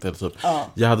kränkt eller typ.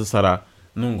 Jag hade så här,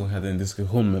 någon gång hade en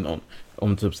diskussion med någon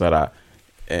om typ så här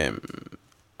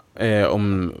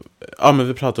men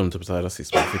vi pratade om typ så här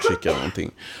rasism och förtryck eller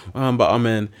någonting. Och han bara,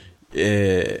 men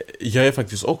jag är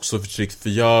faktiskt också förtryckt, för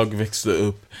jag växte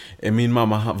upp, min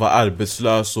mamma var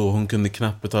arbetslös och hon kunde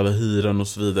knappt betala hyran och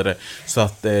så vidare, så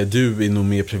att du är nog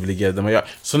mer privilegierad än vad jag.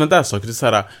 Sådana där saker, det är så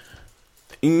här,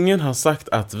 ingen har sagt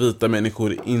att vita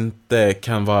människor inte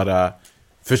kan vara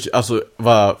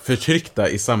förtryckta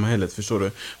i samhället, förstår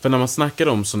du? För när man snackar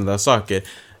om sådana där saker,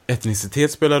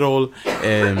 etnicitet spelar roll,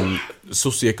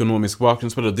 socioekonomisk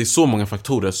bakgrund spelar roll. Det är så många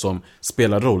faktorer som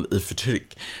spelar roll i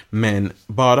förtryck. Men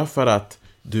bara för att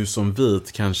du som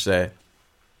vit kanske,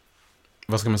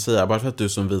 vad ska man säga, bara för att du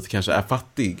som vit kanske är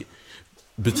fattig,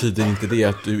 betyder inte det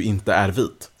att du inte är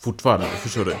vit fortfarande,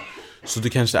 förstår du? Så du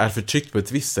kanske är förtryckt på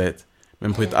ett visst sätt,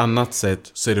 men på ett annat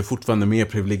sätt så är du fortfarande mer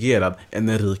privilegierad än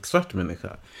en rik svart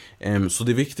människa. Så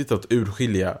det är viktigt att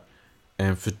urskilja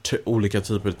olika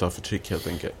typer av förtryck, helt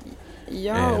enkelt.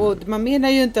 Ja, och man menar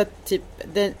ju inte att typ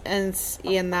ens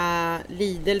ena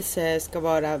lidelse ska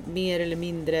vara mer eller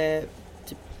mindre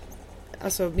typ,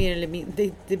 alltså mer eller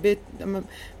mindre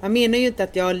man menar ju inte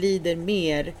att jag lider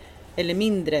mer eller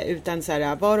mindre, utan så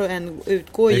här, var och en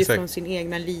utgår ju från sin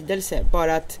egna lidelse,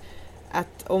 bara att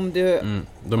om du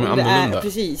de är annorlunda.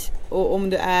 Precis. Och om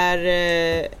du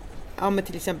är men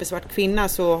till exempel svart kvinna,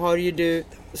 så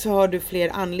har du fler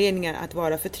anledningar att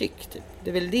vara förtryckt. Det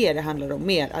är väl det handlar om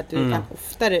mer, att du kan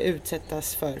oftare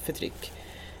utsättas för förtryck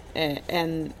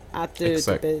än att du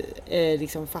typ är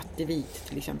liksom fattigvit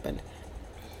till exempel.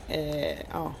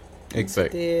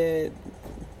 Exakt.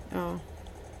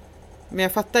 Men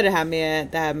jag fattar det här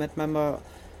med att man bara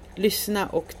lyssna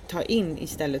och ta in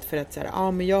istället för att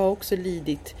säga, men jag har också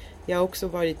lidit, jag har också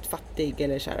varit fattig,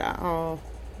 eller så här,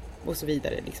 och så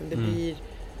vidare liksom. Det blir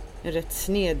en rätt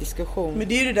sned diskussion. Men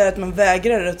det är ju det där att man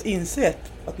vägrar att inse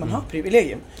att man har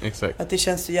privilegium. Exakt. Att det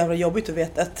känns så jävla jobbigt att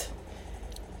veta att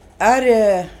är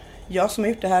det jag som har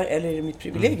gjort det här, eller är det mitt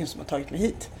privilegium som har tagit mig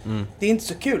hit? Det är inte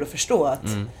så kul att förstå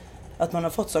att man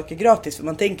har fått saker gratis, för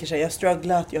man tänker sig, jag har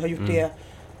strugglat, jag har gjort det,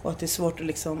 och att det är svårt att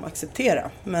liksom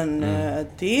acceptera. Men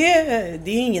det är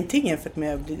ingenting jämfört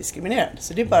med att bli diskriminerad.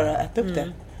 Så det är bara att äta upp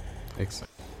det.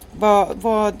 Exakt.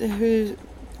 Hur,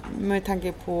 med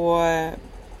tanke på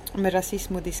med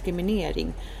rasism och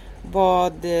diskriminering,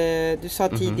 vad du sa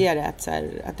tidigare att, så här,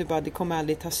 att du bara, det kommer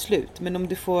aldrig ta slut. Men om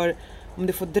om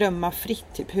du får drömma fritt,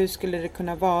 typ, hur skulle det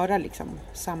kunna vara liksom,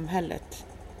 samhället?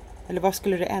 Eller vad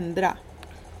skulle det ändra?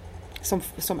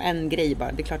 Som en grej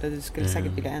bara. Det är klart att du skulle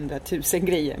säkert vilja ändra 1000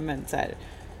 grejer, men så här.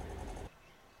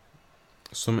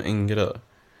 Som en grej.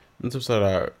 Men typ så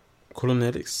här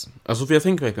kolonialism. Alltså för jag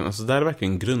tänker verkligen, alltså det är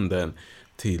verkligen grunden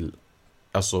till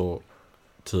alltså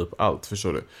typ allt,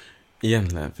 förstår du?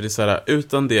 Egentligen, för det är så här,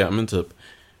 utan det, men typ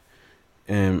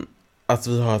att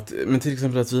vi har men till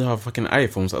exempel att vi har fucking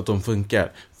iPhones, att de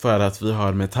funkar för att vi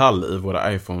har metall i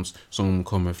våra iPhones som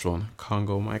kommer från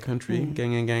Congo, my country,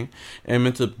 gang.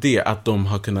 Men typ det att de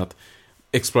har kunnat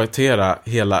exploatera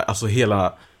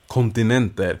hela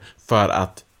kontinenter för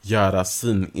att göra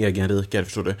sin egen rikare,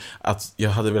 förstår du? Att jag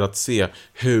hade velat se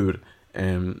hur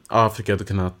Afrika hade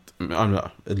kunnat,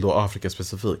 då Afrika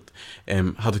specifikt,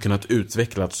 hade kunnat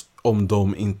utvecklas om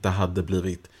de inte hade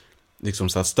blivit liksom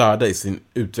så här störda i sin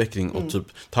utveckling och typ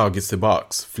tagits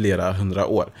tillbaks flera 100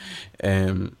 år.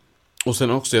 Och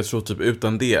sen också, jag tror typ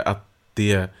utan det, att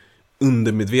det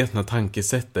undermedvetna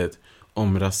tankesättet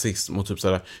om rasism och typ så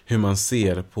här, hur man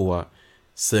ser på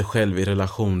sig själv i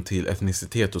relation till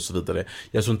etnicitet och så vidare.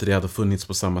 Jag tror inte det hade funnits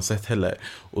på samma sätt heller.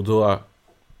 Och då,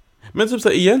 men typ så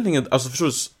här, egentligen, alltså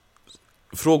förstås,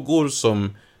 frågor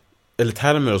som, eller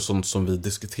termer och sånt som vi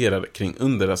diskuterar kring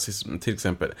under rasism, till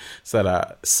exempel såhär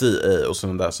CA och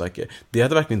sådana där saker, det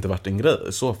hade verkligen inte varit en grej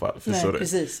i så fall, förstår du?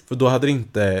 Precis. För då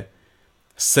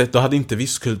hade inte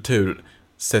viss kultur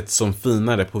sett som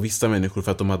finare på vissa människor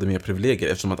för att de hade mer privilegier,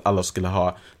 eftersom att alla skulle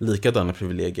ha likadana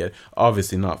privilegier av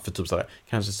sina, för typ såhär,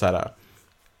 kanske såhär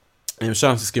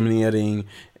könsdiskriminering,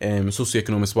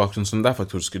 socioekonomisk bakgrund, sådana där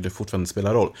faktorer skulle fortfarande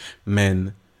spela roll.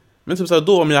 Men typ såhär,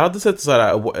 då om jag hade sett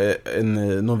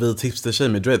såhär någon vit hipster-tjej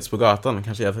med dreads på gatan,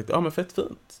 kanske jag hade sagt, men fett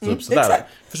fint. Typ sådär. Exakt.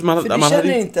 För man du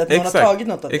känner inte att någon har tagit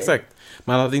något av det. Exakt.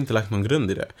 Man hade inte lagt någon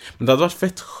grund i det. Men det hade varit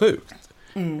fett sjukt.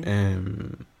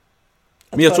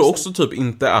 Men jag tror också typ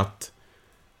inte att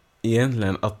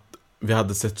egentligen att vi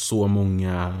hade sett så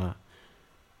många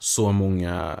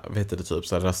vet du, typ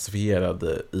så här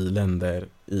rasifierade i länder,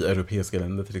 i europeiska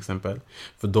länder till exempel.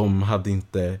 För de hade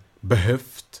inte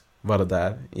behövt vara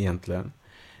där egentligen.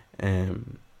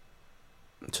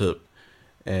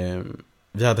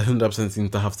 Vi hade 100%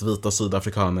 inte haft vita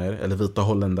sydafrikaner eller vita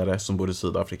holländare som bor i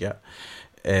Sydafrika.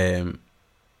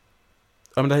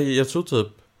 Men det här, jag tror typ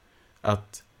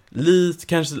att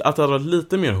kanske att det hade varit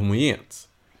lite mer homogent.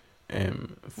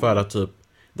 För att typ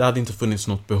det hade inte funnits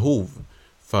något behov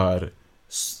för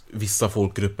vissa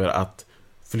folkgrupper att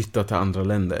flytta till andra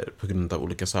länder på grund av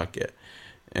olika saker.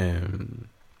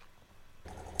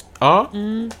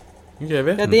 Jag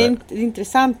vet inte. Det är en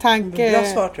intressant tanke. Bra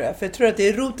svar tror jag, för jag tror att det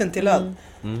är roten till allt.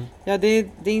 Ja, det är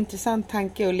en intressant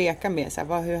tanke att leka med. Så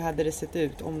här, hur hade det sett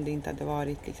ut om det inte hade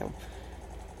varit liksom,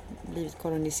 blivit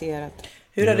koloniserat?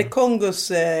 Hur hade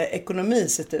Kongos ekonomi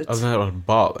sett ut? Alltså det hade varit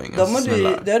balling.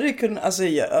 Det hade ju kunnat, alltså,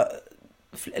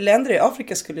 länder i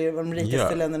Afrika skulle ju vara de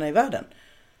rikaste länderna i världen.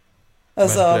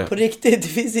 Alltså verkligen. På riktigt,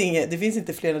 det finns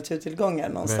inte fler naturtillgångar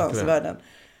någonstans i världen.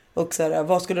 Och så här,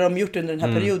 vad skulle de gjort under den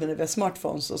här perioden när vi har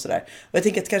smartphones och sådär. Och jag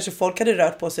tänker att kanske folk hade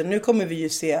rört på sig. Nu kommer vi ju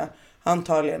se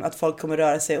antagligen att folk kommer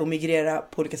röra sig och migrera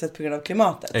på olika sätt på grund av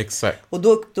klimatet. Exakt. Och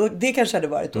då det kanske hade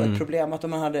varit då ett problem att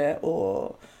man hade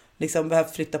och liksom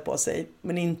behövt flytta på sig.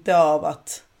 Men inte av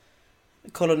att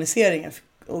koloniseringen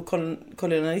och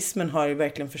kolonialismen har ju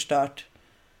verkligen förstört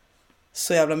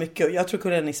så jävla mycket. Och jag tror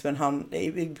kolonialismen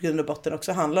i grund och botten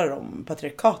också handlar om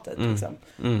patriarkatet. Liksom.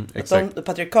 Exakt.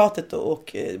 Patriarkatet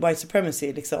och white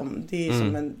supremacy, liksom, det är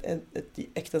som ett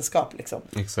äktenskap. Liksom.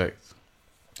 Exakt.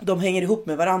 De hänger ihop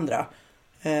med varandra.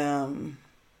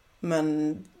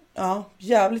 Men ja,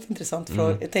 jävligt intressant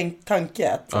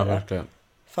tanke att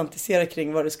fantisera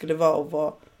kring vad det skulle vara och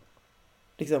vad,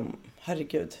 liksom,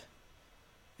 herregud,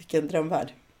 vilken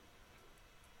drömvärld.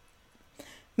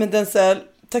 Men Denzel,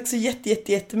 tack så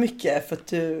jättemycket för att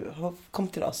du har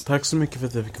kommit till oss. Tack så mycket för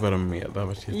att jag fick vara med. Det har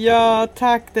varit ja,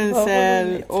 tack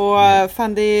Denzel. Och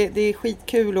fan, det är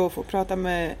skitkul att få prata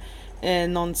med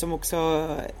någon som också,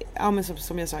 ja, men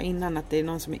som jag sa innan, att det är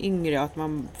någon som är yngre och att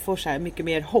man får så här mycket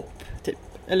mer hopp typ.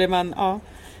 Eller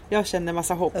jag känner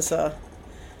massa hopp. Alltså,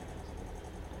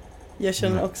 jag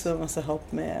känner också massa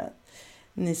hopp med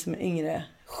ni som är yngre.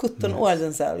 17 år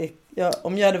Denzel.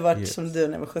 Om jag hade varit som du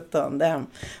när jag var 17,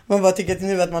 man bara tycker att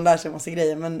nu att man lär sig en massa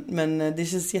grejer, men det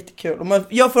känns jättekul. Och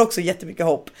jag får också jättemycket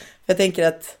hopp. Jag tänker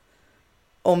att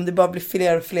om det bara blir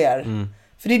fler och fler,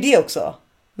 för det är det också.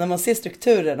 När man ser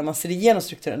strukturen, när man ser igenom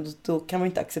strukturen, då kan man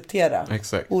inte acceptera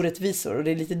orättvisor. Och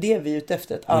det är lite det vi är ute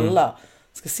efter, att alla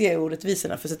ska se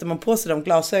orättvisorna. För sätter man på sig de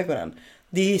glasögonen,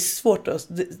 det är svårt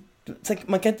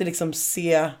man kan inte liksom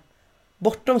se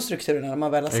bortom strukturerna när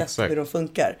man väl har sett Exakt. hur de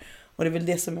funkar. Och det är väl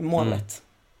det som är målet.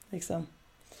 Liksom.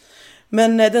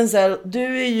 Men Denzel,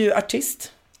 du är ju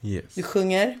artist. Yes. Du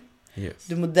sjunger. Yes.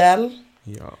 Du är modell.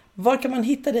 Ja. Var kan man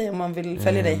hitta dig om man vill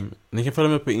följa dig? Ni kan följa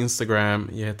mig på Instagram.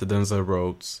 Jag heter Denzel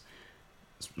Rhodes.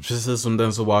 Precis som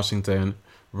Denzel Washington.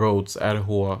 Rhodes,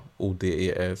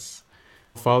 R-H-O-D-E-S.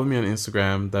 Follow mig på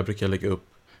Instagram. Där brukar jag lägga upp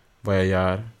vad jag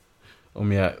gör.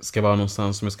 Om jag ska vara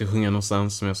någonstans, om jag ska sjunga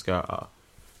någonstans, om jag ska...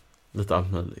 lite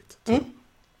allt möjligt.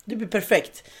 Det blir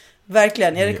perfekt.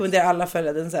 Verkligen, jag rekommenderar alla att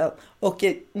följa Denzel. Och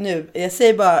nu, jag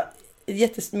säger bara...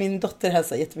 min dotter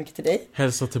hälsar jättemycket till dig.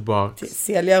 Hälsa tillbaka. Till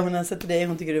Celia, hon hälsar till dig.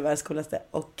 Hon tycker du är världens coolaste.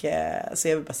 Och så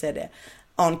jag vill bara säga det.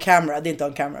 On camera, det är inte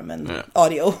on camera men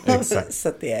audio. Så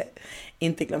att det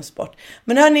inte glöms bort.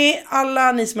 Men hörni,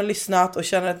 alla ni som har lyssnat och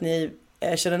känner att ni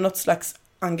känner något slags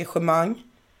engagemang.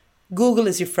 Google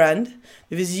is your friend.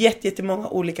 Det finns jättemånga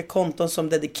olika konton som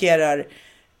dedikerar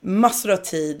massor av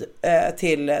tid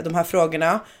till de här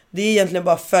frågorna. Det är egentligen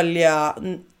bara att följa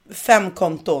 5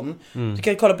 konton. Du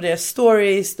kan kolla på deras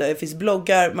stories, det finns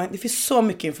bloggar, det finns så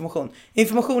mycket information.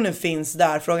 Informationen finns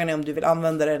där, frågan är om du vill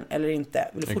använda den eller inte.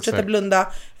 Vill du fortsätta blunda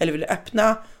eller vill du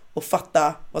öppna och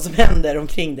fatta vad som händer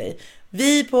omkring dig?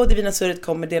 Vi på Divina Surret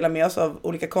kommer dela med oss av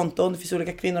olika konton. Det finns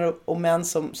olika kvinnor och män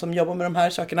som jobbar med de här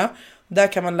sakerna.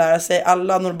 Där kan man lära sig,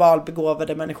 alla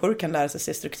normalbegåvade människor kan lära sig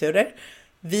se strukturer.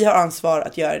 Vi har ansvar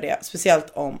att göra det, speciellt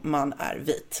om man är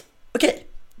vit. Okej,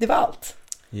 det var allt.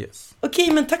 Yes.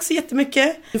 Okej, men tack så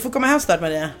jättemycket. Du får komma hem snart,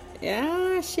 Maria.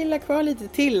 Ja, chilla kvar lite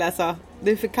till alltså.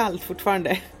 Det är för kallt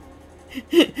fortfarande.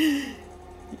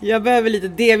 Jag behöver lite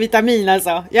D-vitamin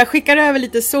alltså. Jag skickar över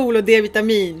lite sol och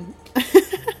D-vitamin.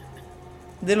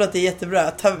 Det låter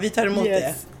jättebra. Vi tar emot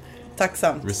det.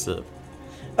 Tacksamt. Receive.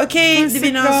 Okej,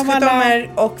 Divina, sköt om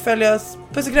er och följ oss.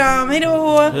 Puss och kram, hej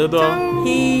då! Hej då!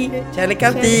 Hej! Kärlek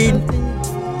alltid!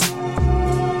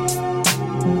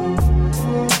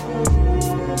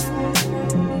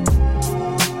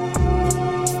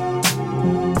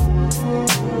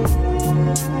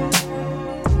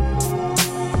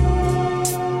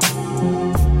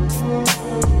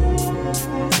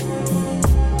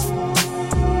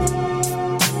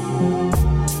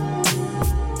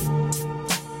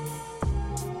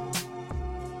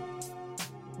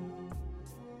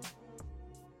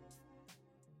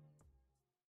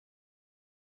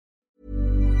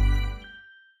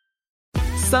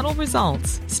 Subtle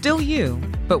results, still you,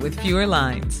 but with fewer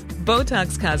lines.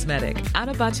 Botox Cosmetic,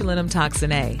 onabotulinum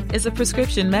toxin A, is a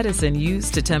prescription medicine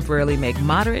used to temporarily make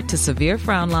moderate to severe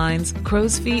frown lines,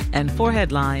 crow's feet, and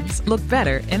forehead lines look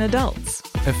better in adults.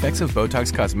 Effects of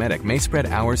Botox Cosmetic may spread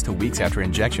hours to weeks after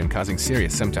injection, causing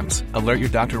serious symptoms. Alert your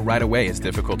doctor right away as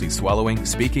difficulty swallowing,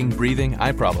 speaking, breathing,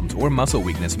 eye problems, or muscle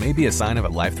weakness may be a sign of a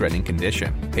life-threatening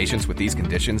condition. Patients with these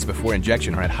conditions before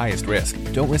injection are at highest risk.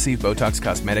 Don't receive Botox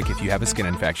Cosmetic if you have a skin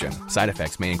infection. Side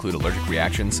effects may include allergic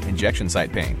reactions, injection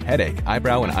site pain, headache,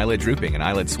 eyebrow and eyelid drooping, and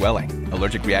eyelid swelling.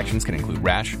 Allergic reactions can include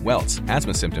rash, welts,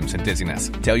 asthma symptoms, and dizziness.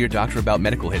 Tell your doctor about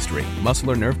medical history, muscle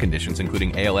or nerve conditions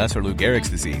including ALS or Lou Gehrig's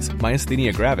disease,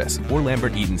 myasthenia gravis, or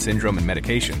Lambert-Eaton syndrome, and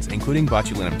medications, including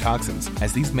botulinum toxins,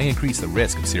 as these may increase the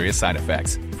risk of serious side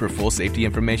effects. For full safety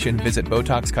information, visit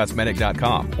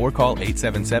BotoxCosmetic.com or call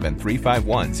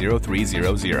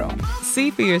 877-351-0300. See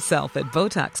for yourself at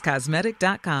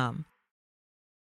BotoxCosmetic.com.